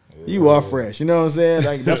are. You are fresh. You know what I'm saying?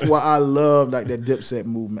 Like, that's why I love, like, that Dipset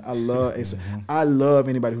movement. I love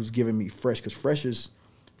anybody who's giving me fresh, because fresh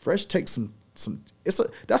takes some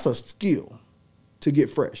that's a skill. To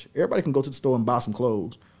get fresh. Everybody can go to the store and buy some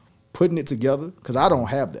clothes. Putting it together, because I don't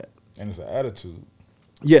have that. And it's an attitude.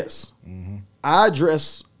 Yes. I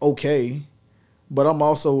dress okay, but I'm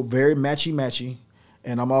also very matchy-matchy,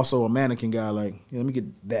 and I'm also a mannequin guy. Like, let me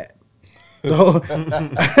get that.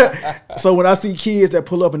 So when I see kids that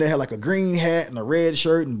pull up and they have like a green hat and a red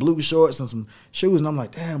shirt and blue shorts and some shoes, and I'm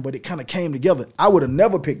like, damn, but it kind of came together. I would have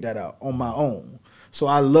never picked that out on my own. So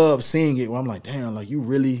I love seeing it where I'm like, damn, like, you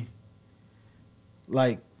really...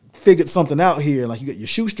 like, figured something out here. Like, you got your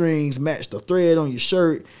shoestrings matched the thread on your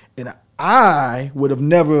shirt, and I would have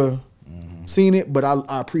never seen it, but I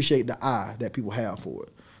appreciate the eye that people have for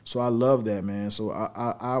it. So I love that, man. So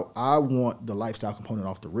I want the lifestyle component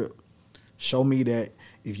off the rip. Show me that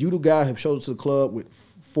if you the guy who showed up to the club with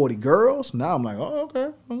 40 girls, now I'm like, oh,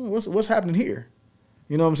 okay, what's happening here?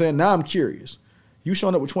 You know what I'm saying? Now I'm curious. You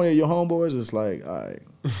showing up with 20 of your homeboys, it's like, all right.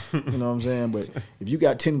 You know what I'm saying? But if you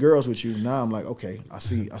got 10 girls with you, now I'm like, okay, I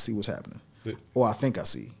see what's happening. Or I think I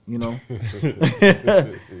see, you know? Do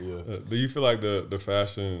you feel like the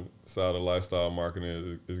fashion side of lifestyle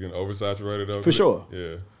marketing is getting oversaturated though? For sure.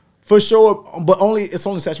 Yeah. For sure, but it's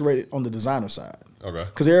only saturated on the designer side. Okay.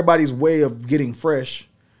 Because everybody's way of getting fresh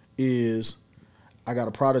is, I got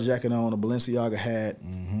a Prada jacket on, a Balenciaga hat,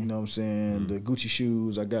 you know what I'm saying, the Gucci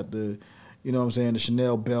shoes, I got the... you know what I'm saying, the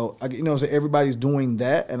Chanel belt. You know what I'm saying? Everybody's doing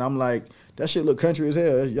that, and I'm like, that shit look country as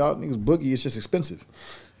hell. Y'all niggas boogie, it's just expensive.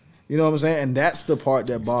 You know what I'm saying? And that's the part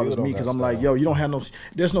that bothers me, because I'm like, yo, you don't have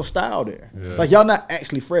there's no style there. Yeah. Like, y'all not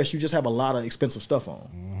actually fresh. You just have a lot of expensive stuff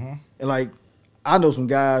on. And like, I know some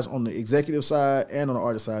guys on the executive side and on the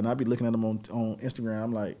artist side, and I be looking at them on Instagram.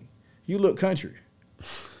 I'm like, you look country.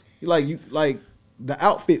 You like the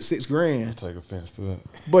outfit $6,000. I take offense to that.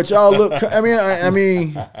 But y'all look. I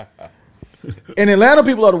mean. And Atlanta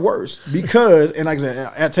people are the worst because, and like I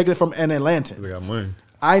said, I take it from an Atlantan. They got money.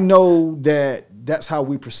 I know that's how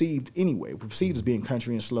we perceived anyway. We perceived as being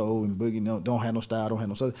country and slow and boogie, don't have no style, don't have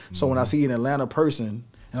no style. So when I see an Atlanta person,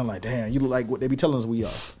 and I'm like, damn, you look like what they be telling us we are.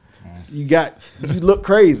 You look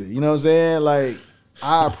crazy. You know what I'm saying? Like,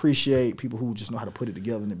 I appreciate people who just know how to put it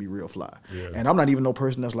together and to be real fly. Yeah. And I'm not even no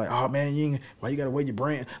person that's like, oh man, why you gotta wear your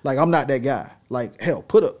brand? Like, I'm not that guy. Like, hell,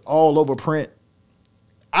 put it all over print.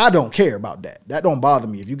 I don't care about that. That don't bother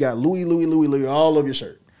me. If you got Louis all over your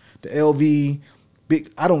shirt, the LV, big,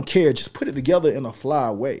 I don't care. Just put it together in a fly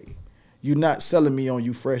way. You're not selling me on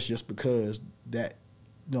you fresh just because that,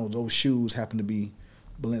 those shoes happen to be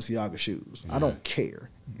Balenciaga shoes. I don't care.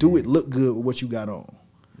 Do it look good with what you got on.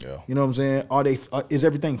 Yeah. You know what I'm saying? Is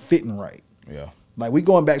everything fitting right? Yeah. Like, we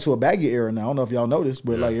going back to a baggy era now. I don't know if y'all noticed,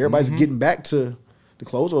 but like, everybody's getting back to the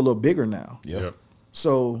clothes are a little bigger now. Yep.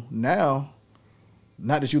 So now,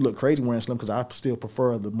 not that you look crazy wearing slim, because I still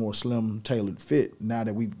prefer the more slim tailored fit now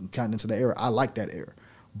that we've gotten into the era. I like that era.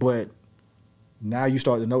 But now you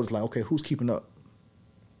start to notice, like, okay, who's keeping up?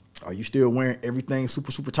 Are you still wearing everything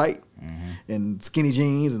super, super tight and skinny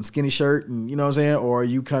jeans and skinny shirt and, you know what I'm saying? Or are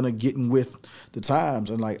you kind of getting with the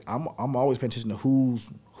times? And like, I'm always paying attention to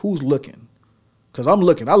who's looking. Because I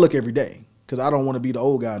look every day because I don't want to be the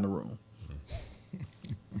old guy in the room.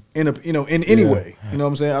 In any way. You know what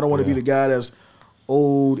I'm saying? I don't want to be the guy that's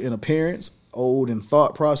old in appearance, old in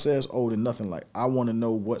thought process, old in nothing. Like, I want to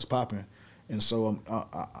know what's popping. And so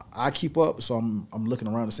I keep up. So I'm looking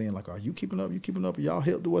around and saying, like, are you keeping up? You keeping up? Are y'all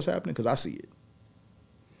hip to what's happening? Because I see it.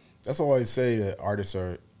 That's why I always say that artists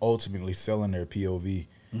are ultimately selling their POV.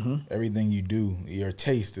 Mm-hmm. Everything you do, your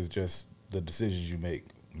taste is just the decisions you make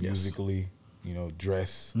musically,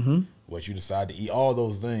 dress, what you decide to eat, all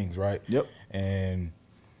those things, right? Yep. And,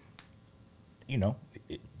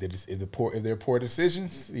 if they're poor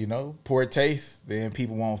decisions, poor taste, then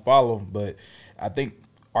people won't follow. But I think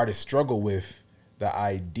artists struggle with the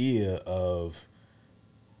idea of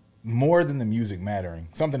more than the music mattering.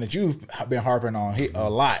 Something that you've been harping on a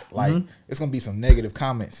lot. Like, it's going to be some negative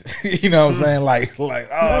comments. You know what I'm saying? Like,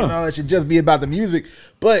 oh, no, it should just be about the music.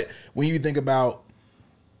 But when you think about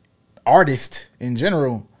artists in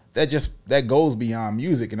general, that goes beyond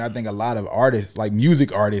music. And I think a lot of artists, like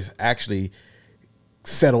music artists, actually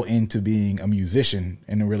settle into being a musician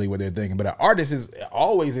and really what they're thinking. But an artist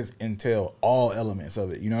always entail all elements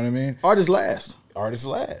of it. You know what I mean? Artists last. Artists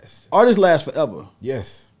last. Artists last forever.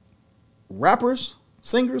 Yes. Rappers,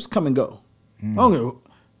 singers come and go. I don't know.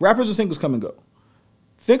 Rappers and singers come and go.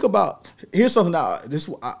 Think about, here's something I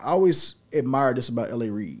always admire this about L.A.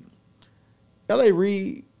 Reid. L.A.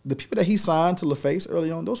 Reid, the people that he signed to LaFace early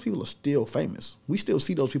on, those people are still famous. We still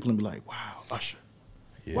see those people and be like, wow, Usher.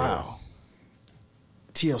 Yeah. Wow.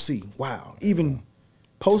 TLC. Wow. Even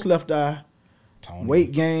post Left Eye, Tony,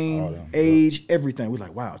 weight gain, age, everything. We're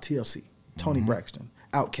like, wow, TLC, Tony Braxton,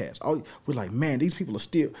 Outkast. We're like, man, these people are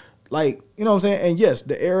still, like, you know what I'm saying? And yes,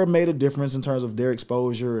 the era made a difference in terms of their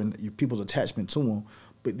exposure and people's attachment to them.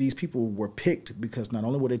 But these people were picked because not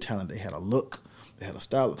only were they talented, they had a look, they had a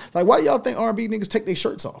style. Like, why do y'all think R&B niggas take their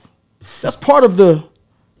shirts off? That's part of the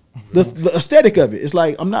aesthetic of it. It's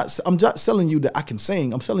like, I'm not selling you that I can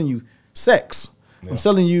sing. I'm selling you sex. Yeah.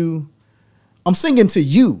 I'm singing to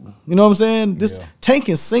you. You know what I'm saying? This Tank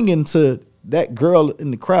is singing to that girl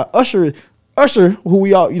in the crowd. Usher, who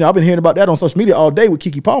we all, I've been hearing about that on social media all day with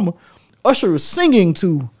Keke Palmer. Usher is singing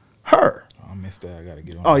to her. Oh, I missed that. I gotta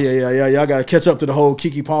get on. Oh yeah. Y'all gotta catch up to the whole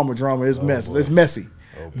Keke Palmer drama. It's messy. It's messy.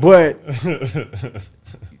 But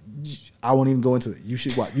I won't even go into it. You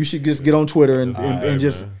should watch. You should just get on Twitter and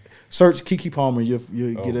just search Keke Palmer. You'll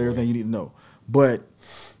get everything you need to know. But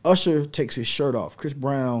Usher takes his shirt off. Chris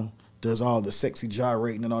Brown does all the sexy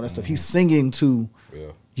gyrating and all that stuff. He's singing to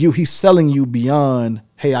you. He's selling you beyond,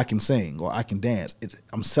 hey, I can sing or I can dance.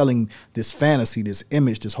 I'm selling this fantasy, this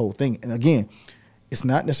image, this whole thing. And again, it's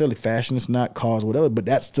not necessarily fashion. It's not cars, whatever, but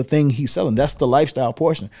that's the thing he's selling. That's the lifestyle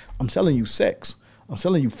portion. I'm selling you sex. I'm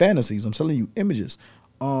selling you fantasies. I'm selling you images.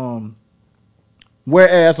 Whereas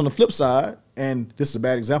on the flip side, and this is a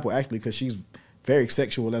bad example actually because she's very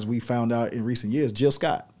sexual as we found out in recent years, Jill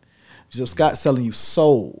Scott. Jill Scott selling you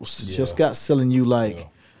souls. Jill Scott selling you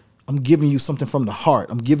I'm giving you something from the heart.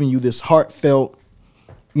 I'm giving you this heartfelt,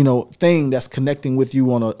 thing that's connecting with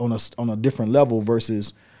you on a different level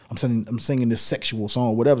versus I'm singing this sexual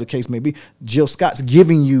song, whatever the case may be. Jill Scott's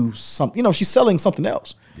giving you something. She's selling something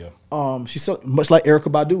else. Yeah. She's much like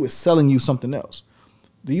Erykah Badu is selling you something else.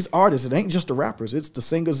 These artists, it ain't just the rappers, it's the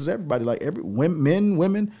singers, it's everybody. Like men,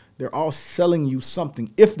 women, they're all selling you something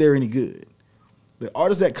if they're any good. The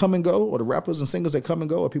artists that come and go, or the rappers and singers that come and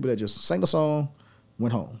go, are people that just sang a song,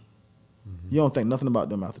 went home. You don't think nothing about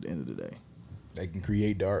them after the end of the day. They can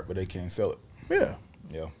create the art, but they can't sell it. Yeah.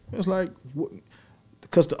 Yeah. It's like,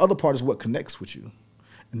 because the other part is what connects with you.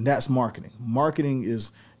 And that's marketing. Marketing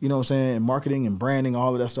is, what I'm saying, and marketing and branding,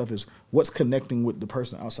 all of that stuff is what's connecting with the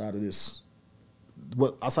person outside of this,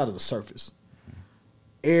 outside of the surface.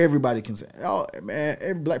 Everybody can sing. Oh, man,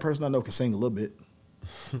 every black person I know can sing a little bit,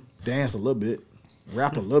 dance a little bit,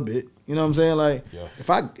 rap a little bit. You know what I'm saying? Like,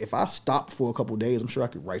 if I stopped for a couple of days, I'm sure I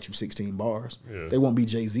could write you 16 bars. Yeah. They won't be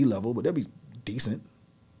Jay-Z level, but they'll be decent.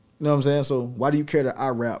 You know what I'm saying? So why do you care that I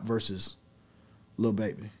rap versus Lil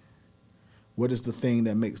Baby? What is the thing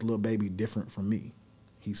that makes Lil Baby different from me?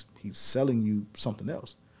 He's selling you something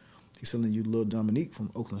else. He's selling you Lil Dominique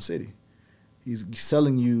from Oakland City. He's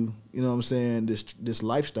selling you, you know what I'm saying, this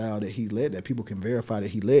lifestyle that he led, that people can verify that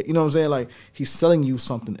he led. You know what I'm saying? Like, he's selling you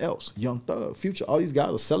something else. Young Thug, Future, all these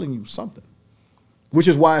guys are selling you something. Which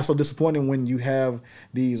is why it's so disappointing when you have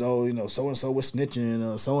these, so-and-so was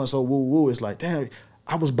snitching, so-and-so woo-woo. It's like, damn,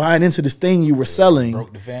 I was buying into this thing you were selling.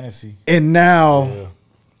 Broke the fantasy. And now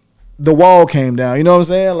the wall came down. You know what I'm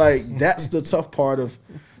saying? Like, that's the tough part of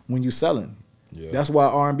when you're selling. Yeah. That's why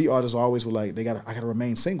R&B artists always were like, I gotta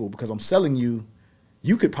remain single because I'm selling you,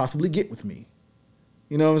 you could possibly get with me.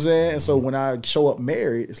 You know what I'm saying? And so when I show up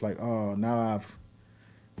married, it's like, oh, now I've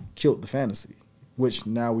killed the fantasy. Which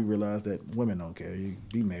now we realize that women don't care. You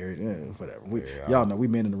be married, whatever. Y'all know we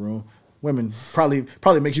men in the room. Women probably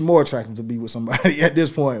makes you more attractive to be with somebody at this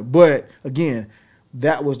point. But again,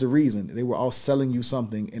 that was the reason. They were all selling you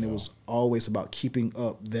something, and it was always about keeping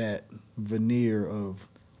up that veneer of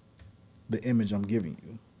the image I'm giving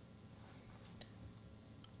you.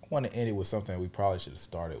 I want to end it with something we probably should have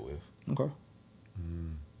started with. Okay.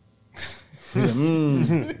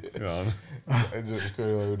 Yeah. I just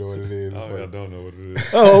couldn't know what it is. I don't know what it is.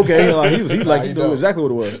 Oh, okay. Like, he's like, you know exactly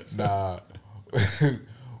what it was. Nah.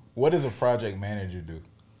 What does a project manager do?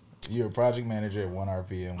 You're a project manager at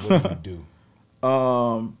ONErpm. What do you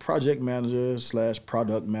do? Project manager /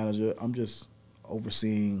 product manager. I'm just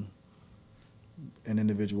overseeing an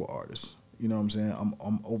individual artist. You know what I'm saying?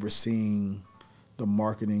 I'm overseeing the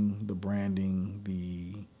marketing, the branding,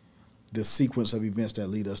 the sequence of events that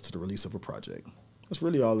lead us to the release of a project. That's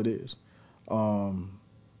really all it is.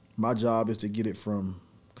 My job is to get it from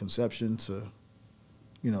conception to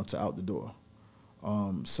out the door.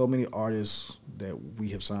 So many artists that we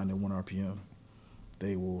have signed at ONErpm,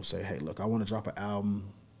 they will say, hey, look, I want to drop an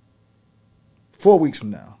album 4 weeks from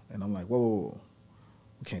now. And I'm like, whoa.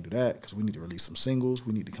 We can't do that because we need to release some singles.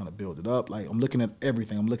 We need to kind of build it up. Like, I'm looking at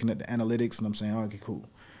everything. I'm looking at the analytics, and I'm saying, okay, cool.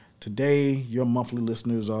 Today, your monthly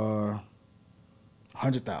listeners are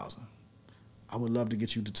 100,000. I would love to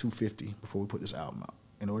get you to 250 before we put this album out.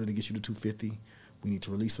 In order to get you to 250, we need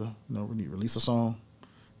to release a song,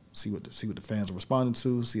 see what the fans are responding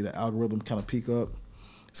to, see the algorithm kind of peak up.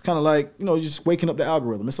 It's kind of like, just waking up the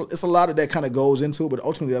algorithm. It's a lot of that kind of goes into it, but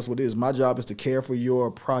ultimately that's what it is. My job is to care for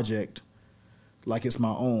your project like it's my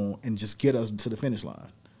own and just get us to the finish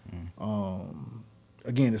line.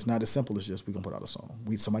 Again, it's not as simple as just we're going to put out a song.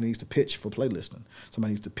 Somebody needs to pitch for playlisting.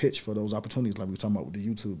 Somebody needs to pitch for those opportunities like we were talking about with the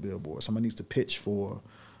YouTube billboard. Somebody needs to pitch for,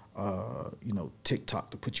 TikTok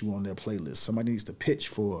to put you on their playlist. Somebody needs to pitch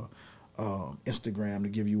for Instagram to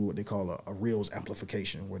give you what they call a Reels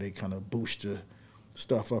amplification, where they kind of boost your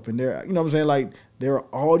stuff up in there. You know what I'm saying? Like, there are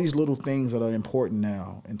all these little things that are important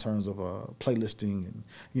now in terms of playlisting. And,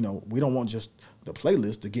 we don't want just the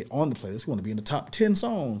playlist to get on the playlist. We want to be in the top 10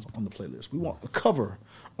 songs on the playlist. We want the cover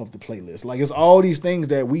of the playlist. Like, it's all these things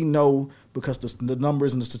that we know because the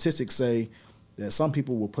numbers and the statistics say that some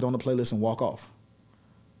people will put on the playlist and walk off.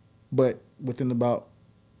 But within about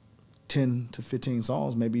 10 to 15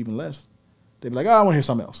 songs, maybe even less, they be like, I want to hear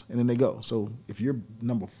something else. And then they go. So if you're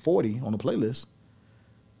number 40 on the playlist,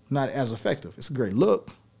 not as effective. It's a great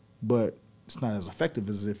look, but it's not as effective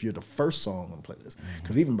as if you're the first song on the playlist.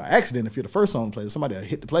 Because even by accident, if you're the first song on the playlist, somebody will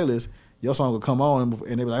hit the playlist, your song will come on, and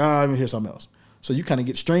they'll be like, I want to hear something else. So you kind of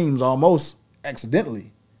get streams almost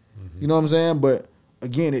accidentally. You know what I'm saying? But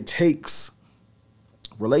again, it takes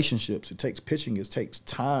relationships. It takes pitching. It takes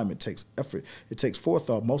time. It takes effort. It takes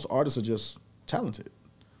forethought. Most artists are just talented.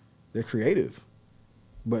 They're creative.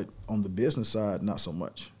 But on the business side, not so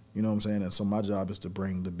much. You know what I'm saying? And so my job is to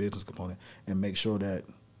bring the business component and make sure that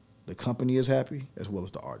the company is happy as well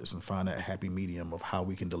as the artist, and find that happy medium of how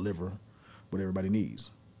we can deliver what everybody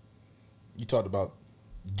needs. You talked about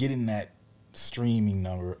getting that streaming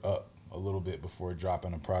number up a little bit before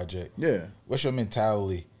dropping a project. Yeah. What's your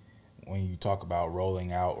mentality when you talk about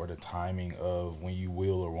rolling out, or the timing of when you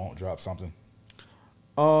will or won't drop something?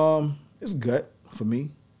 It's gut for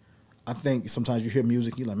me. I think sometimes you hear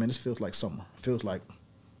music, you're like, man, this feels like summer. It feels like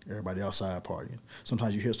everybody outside partying.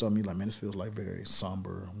 Sometimes you hear something, you're like, man, this feels like very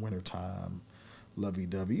somber, wintertime,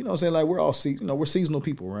 lovey-dovey. You know what I'm saying? Like, we're all, we're seasonal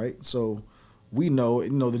people, right? So we know,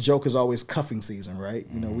 the joke is always cuffing season,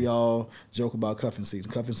 right? We all joke about cuffing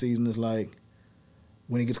season. Cuffing season is like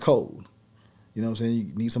when it gets cold. You know what I'm saying?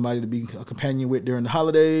 You need somebody to be a companion with during the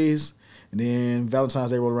holidays, and then Valentine's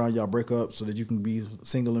Day roll around, y'all break up so that you can be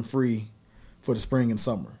single and free for the spring and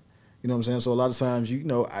summer. You know what I'm saying? So a lot of times,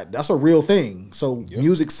 that's a real thing. So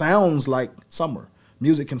Music sounds like summer.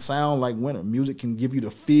 Music can sound like winter. Music can give you the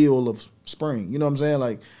feel of spring. You know what I'm saying?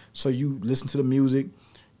 Like, so you listen to the music,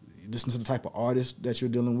 you listen to the type of artist that you're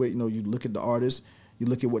dealing with. You look at the artist, you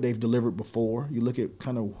look at what they've delivered before, you look at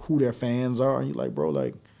kind of who their fans are, and you're like, bro,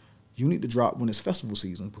 like, you need to drop when it's festival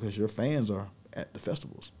season because your fans are at the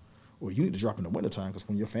festivals. Or you need to drop in the wintertime because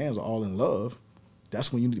when your fans are all in love,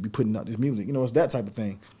 that's when you need to be putting out this music. It's that type of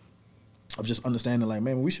thing. Of just understanding, like,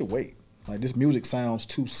 man, we should wait. Like, this music sounds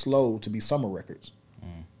too slow to be summer records.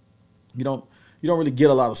 You don't really get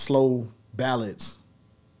a lot of slow ballads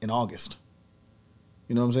in August.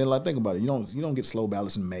 You know what I'm saying? Like, think about it. You don't get slow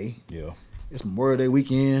ballads in May. Yeah. It's Memorial Day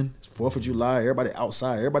weekend. It's 4th of July. Everybody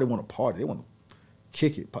outside. Everybody want to party. They want to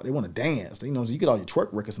kick it. They want to dance. You get all your twerk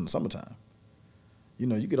records in the summertime. You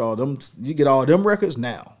know, you get all them records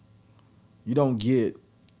now. You don't get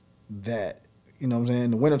that. You know what I'm saying?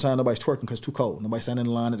 In the wintertime, nobody's twerking because it's too cold. Nobody's standing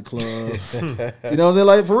in line at the club. You know what I'm saying?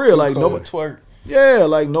 Like, for real. Like, nobody twerk. Yeah,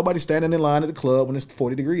 like, nobody's standing in line at the club when it's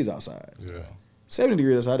 40 degrees outside. Yeah. 70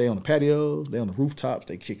 degrees outside, they on the patios, they on the rooftops,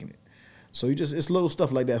 they kicking it. So it's little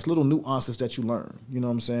stuff like that. It's little nuances that you learn. You know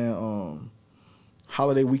what I'm saying?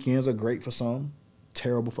 Holiday weekends are great for some,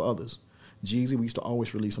 terrible for others. Jeezy, we used to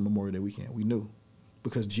always release on Memorial Day weekend. We knew.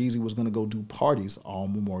 Because Jeezy was going to go do parties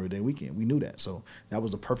on Memorial Day weekend. We knew that. So that was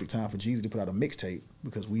the perfect time for Jeezy to put out a mixtape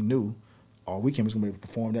because we knew all weekend was going to be able to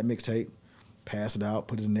perform that mixtape, pass it out,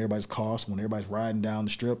 put it in everybody's car. So when everybody's riding down the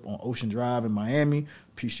strip on Ocean Drive in Miami,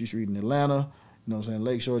 Peachtree Street in Atlanta, you know what I'm saying,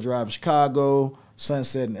 Lakeshore Drive in Chicago,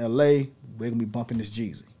 Sunset in L.A., we're going to be bumping this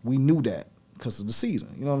Jeezy. We knew that because of the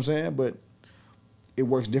season. You know what I'm saying? But it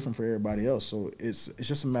works different for everybody else. So it's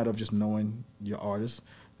just a matter of just knowing your artist,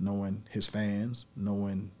 knowing his fans,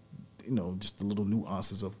 knowing, you know, just the little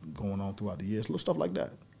nuances of going on throughout the years, little stuff like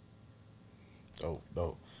that.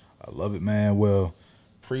 Dope. I love it, man. Well,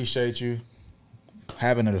 appreciate you.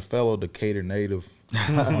 Having a fellow Decatur native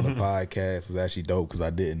on the podcast was actually dope because I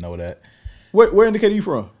didn't know that. Where in Decatur you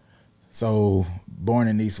from? So, born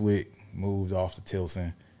in Eastwick, moved off to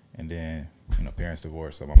Tilson, and then, you know, parents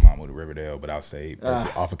divorced, so my mom moved to Riverdale, but I'll say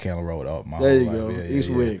off of Candler Road up. There you go,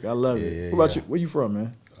 Eastwick. I love it. What about you? Where you from,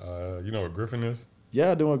 man? You know what Griffin is?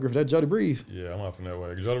 Yeah, I do know what Griffin. That's Jody Breeze. Yeah, I'm out from that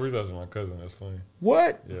way. Jody Breeze is my cousin. That's funny.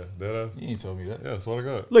 What? Yeah, that ass. You ain't told me that. Yeah, swear to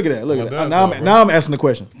God. Look at that. Look at that. Now I'm asking the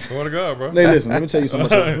question. Swear to God, bro. Hey, listen. Let me tell you something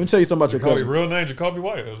about your cousin. Real name Jacoby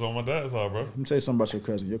White. That's on my dad's side, bro. Let me tell you something about your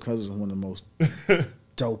cousin. Your cousin is one of the most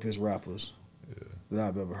dopest rappers that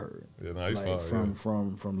I've ever heard. Yeah, no, he's like fine,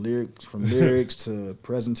 from lyrics to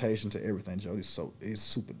presentation to everything. Jody's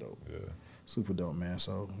super dope. Yeah. Super dope, man.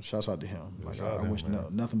 So shouts out to him. Yeah, like I wish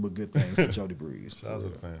nothing but good things to Jody Breeze. Shout out to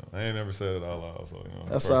the fam. I ain't never said it out loud, so you know.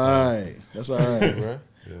 That's all right. That's all right, bro.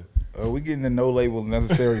 Yeah. We getting the no labels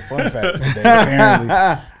necessary fun facts today. Apparently.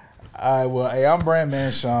 All right. Well, hey, I'm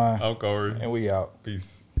BrandMan Sean. I'm Corey. And we out.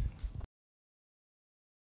 Peace.